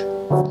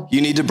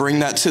 You need to bring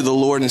that to the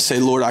Lord and say,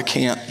 Lord, I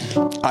can't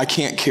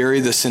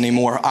carry this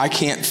anymore. I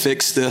can't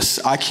fix this.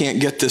 I can't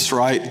get this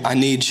right. I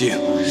need you.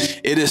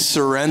 It is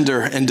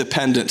surrender and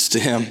dependence to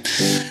him.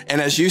 And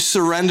as you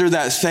surrender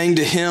that thing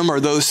to him or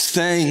those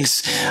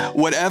things,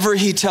 whatever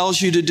he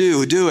tells you to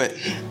do, do it.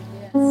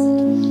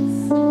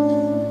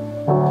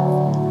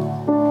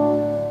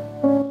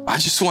 I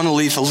just want to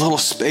leave a little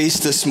space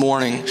this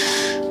morning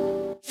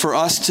for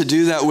us to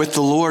do that with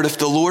the Lord. If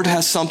the Lord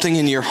has something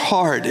in your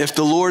heart, if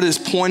the Lord is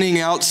pointing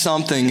out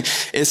something,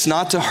 it's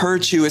not to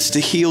hurt you, it's to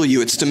heal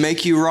you, it's to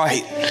make you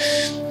right.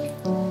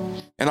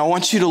 And I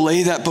want you to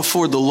lay that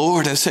before the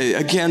Lord and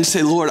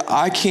say, Lord,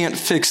 I can't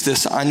fix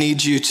this. I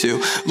need you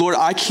to. Lord,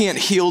 I can't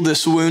heal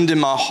this wound in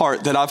my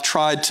heart that I've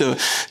tried to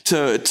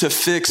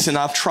fix and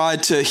I've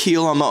tried to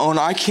heal on my own.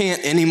 I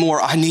can't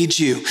anymore. I need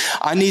you.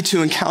 I need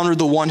to encounter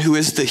the one who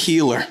is the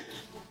healer.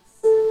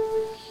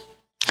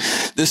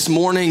 This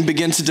morning,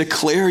 begin to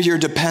declare your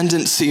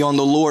dependency on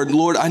the Lord.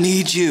 Lord, I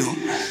need you.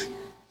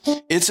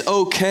 It's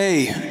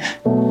okay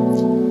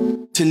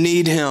to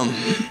need him.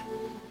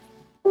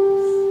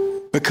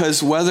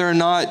 Because whether or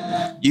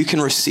not you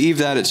can receive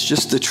that, it's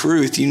just the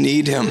truth. You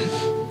need him.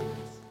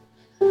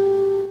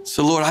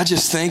 So Lord, I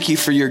just thank you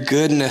for your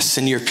goodness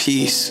and your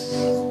peace.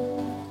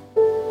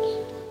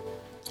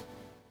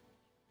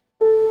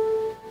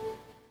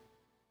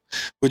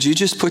 Would you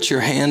just put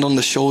your hand on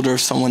the shoulder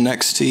of someone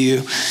next to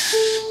you?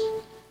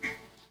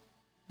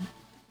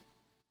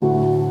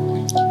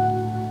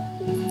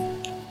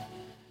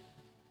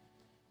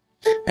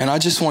 And I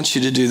just want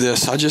you to do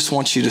this. I just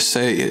want you to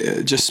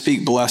say, just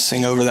speak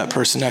blessing over that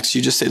person next to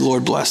you. Just say,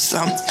 Lord, bless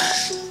them.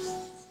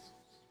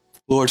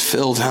 Lord,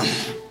 fill them.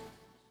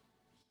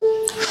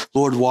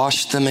 Lord,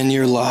 wash them in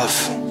your love.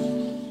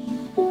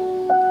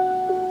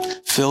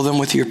 Fill them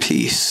with your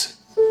peace.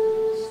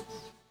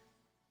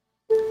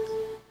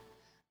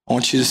 I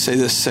want you to say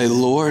this. Say,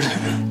 Lord,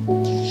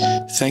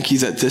 thank you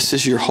that this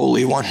is your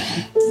Holy One.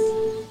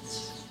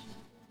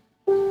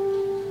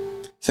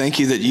 Thank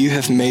you that you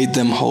have made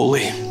them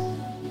holy.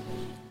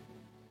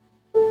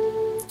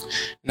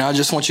 Now I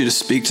just want you to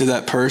speak to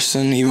that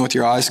person, even with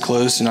your eyes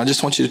closed, and I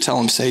just want you to tell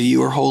them, say,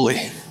 you are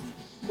holy.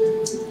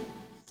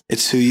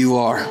 It's who you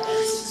are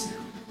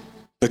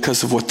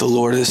because of what the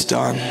Lord has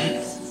done.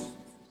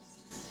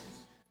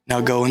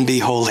 Now go and be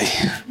holy.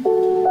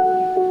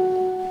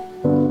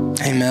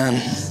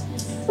 Amen.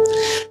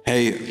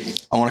 Hey,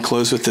 I want to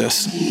close with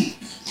this.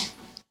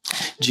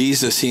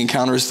 Jesus, he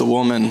encounters the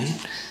woman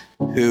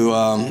who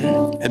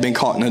had been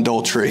caught in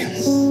adultery,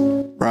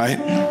 right?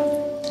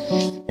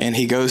 And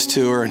he goes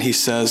to her and he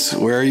says,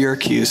 where are your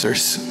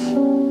accusers?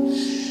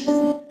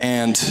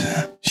 And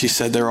she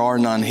said, there are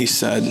none. He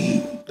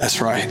said, that's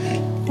right.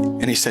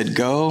 And he said,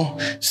 go,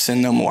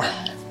 sin no more.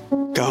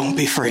 Go,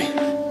 be free.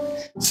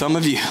 Some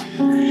of you,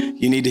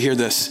 you need to hear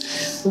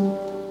this.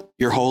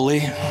 You're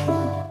holy.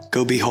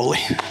 Go be holy.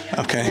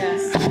 Okay?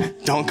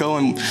 Yes. Don't go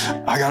and,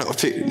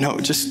 no,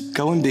 just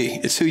go and be.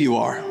 It's who you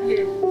are.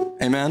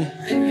 Amen?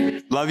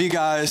 Amen. Love you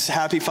guys.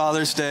 Happy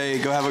Father's Day.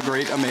 Go have a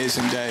great,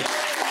 amazing day.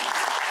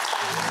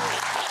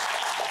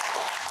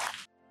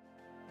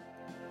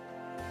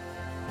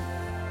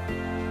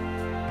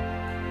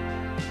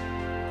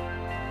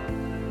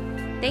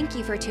 Thank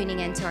you for tuning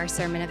in to our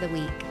Sermon of the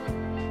Week.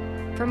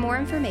 For more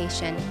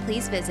information,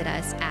 please visit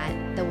us at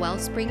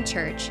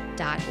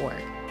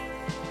thewellspringchurch.org.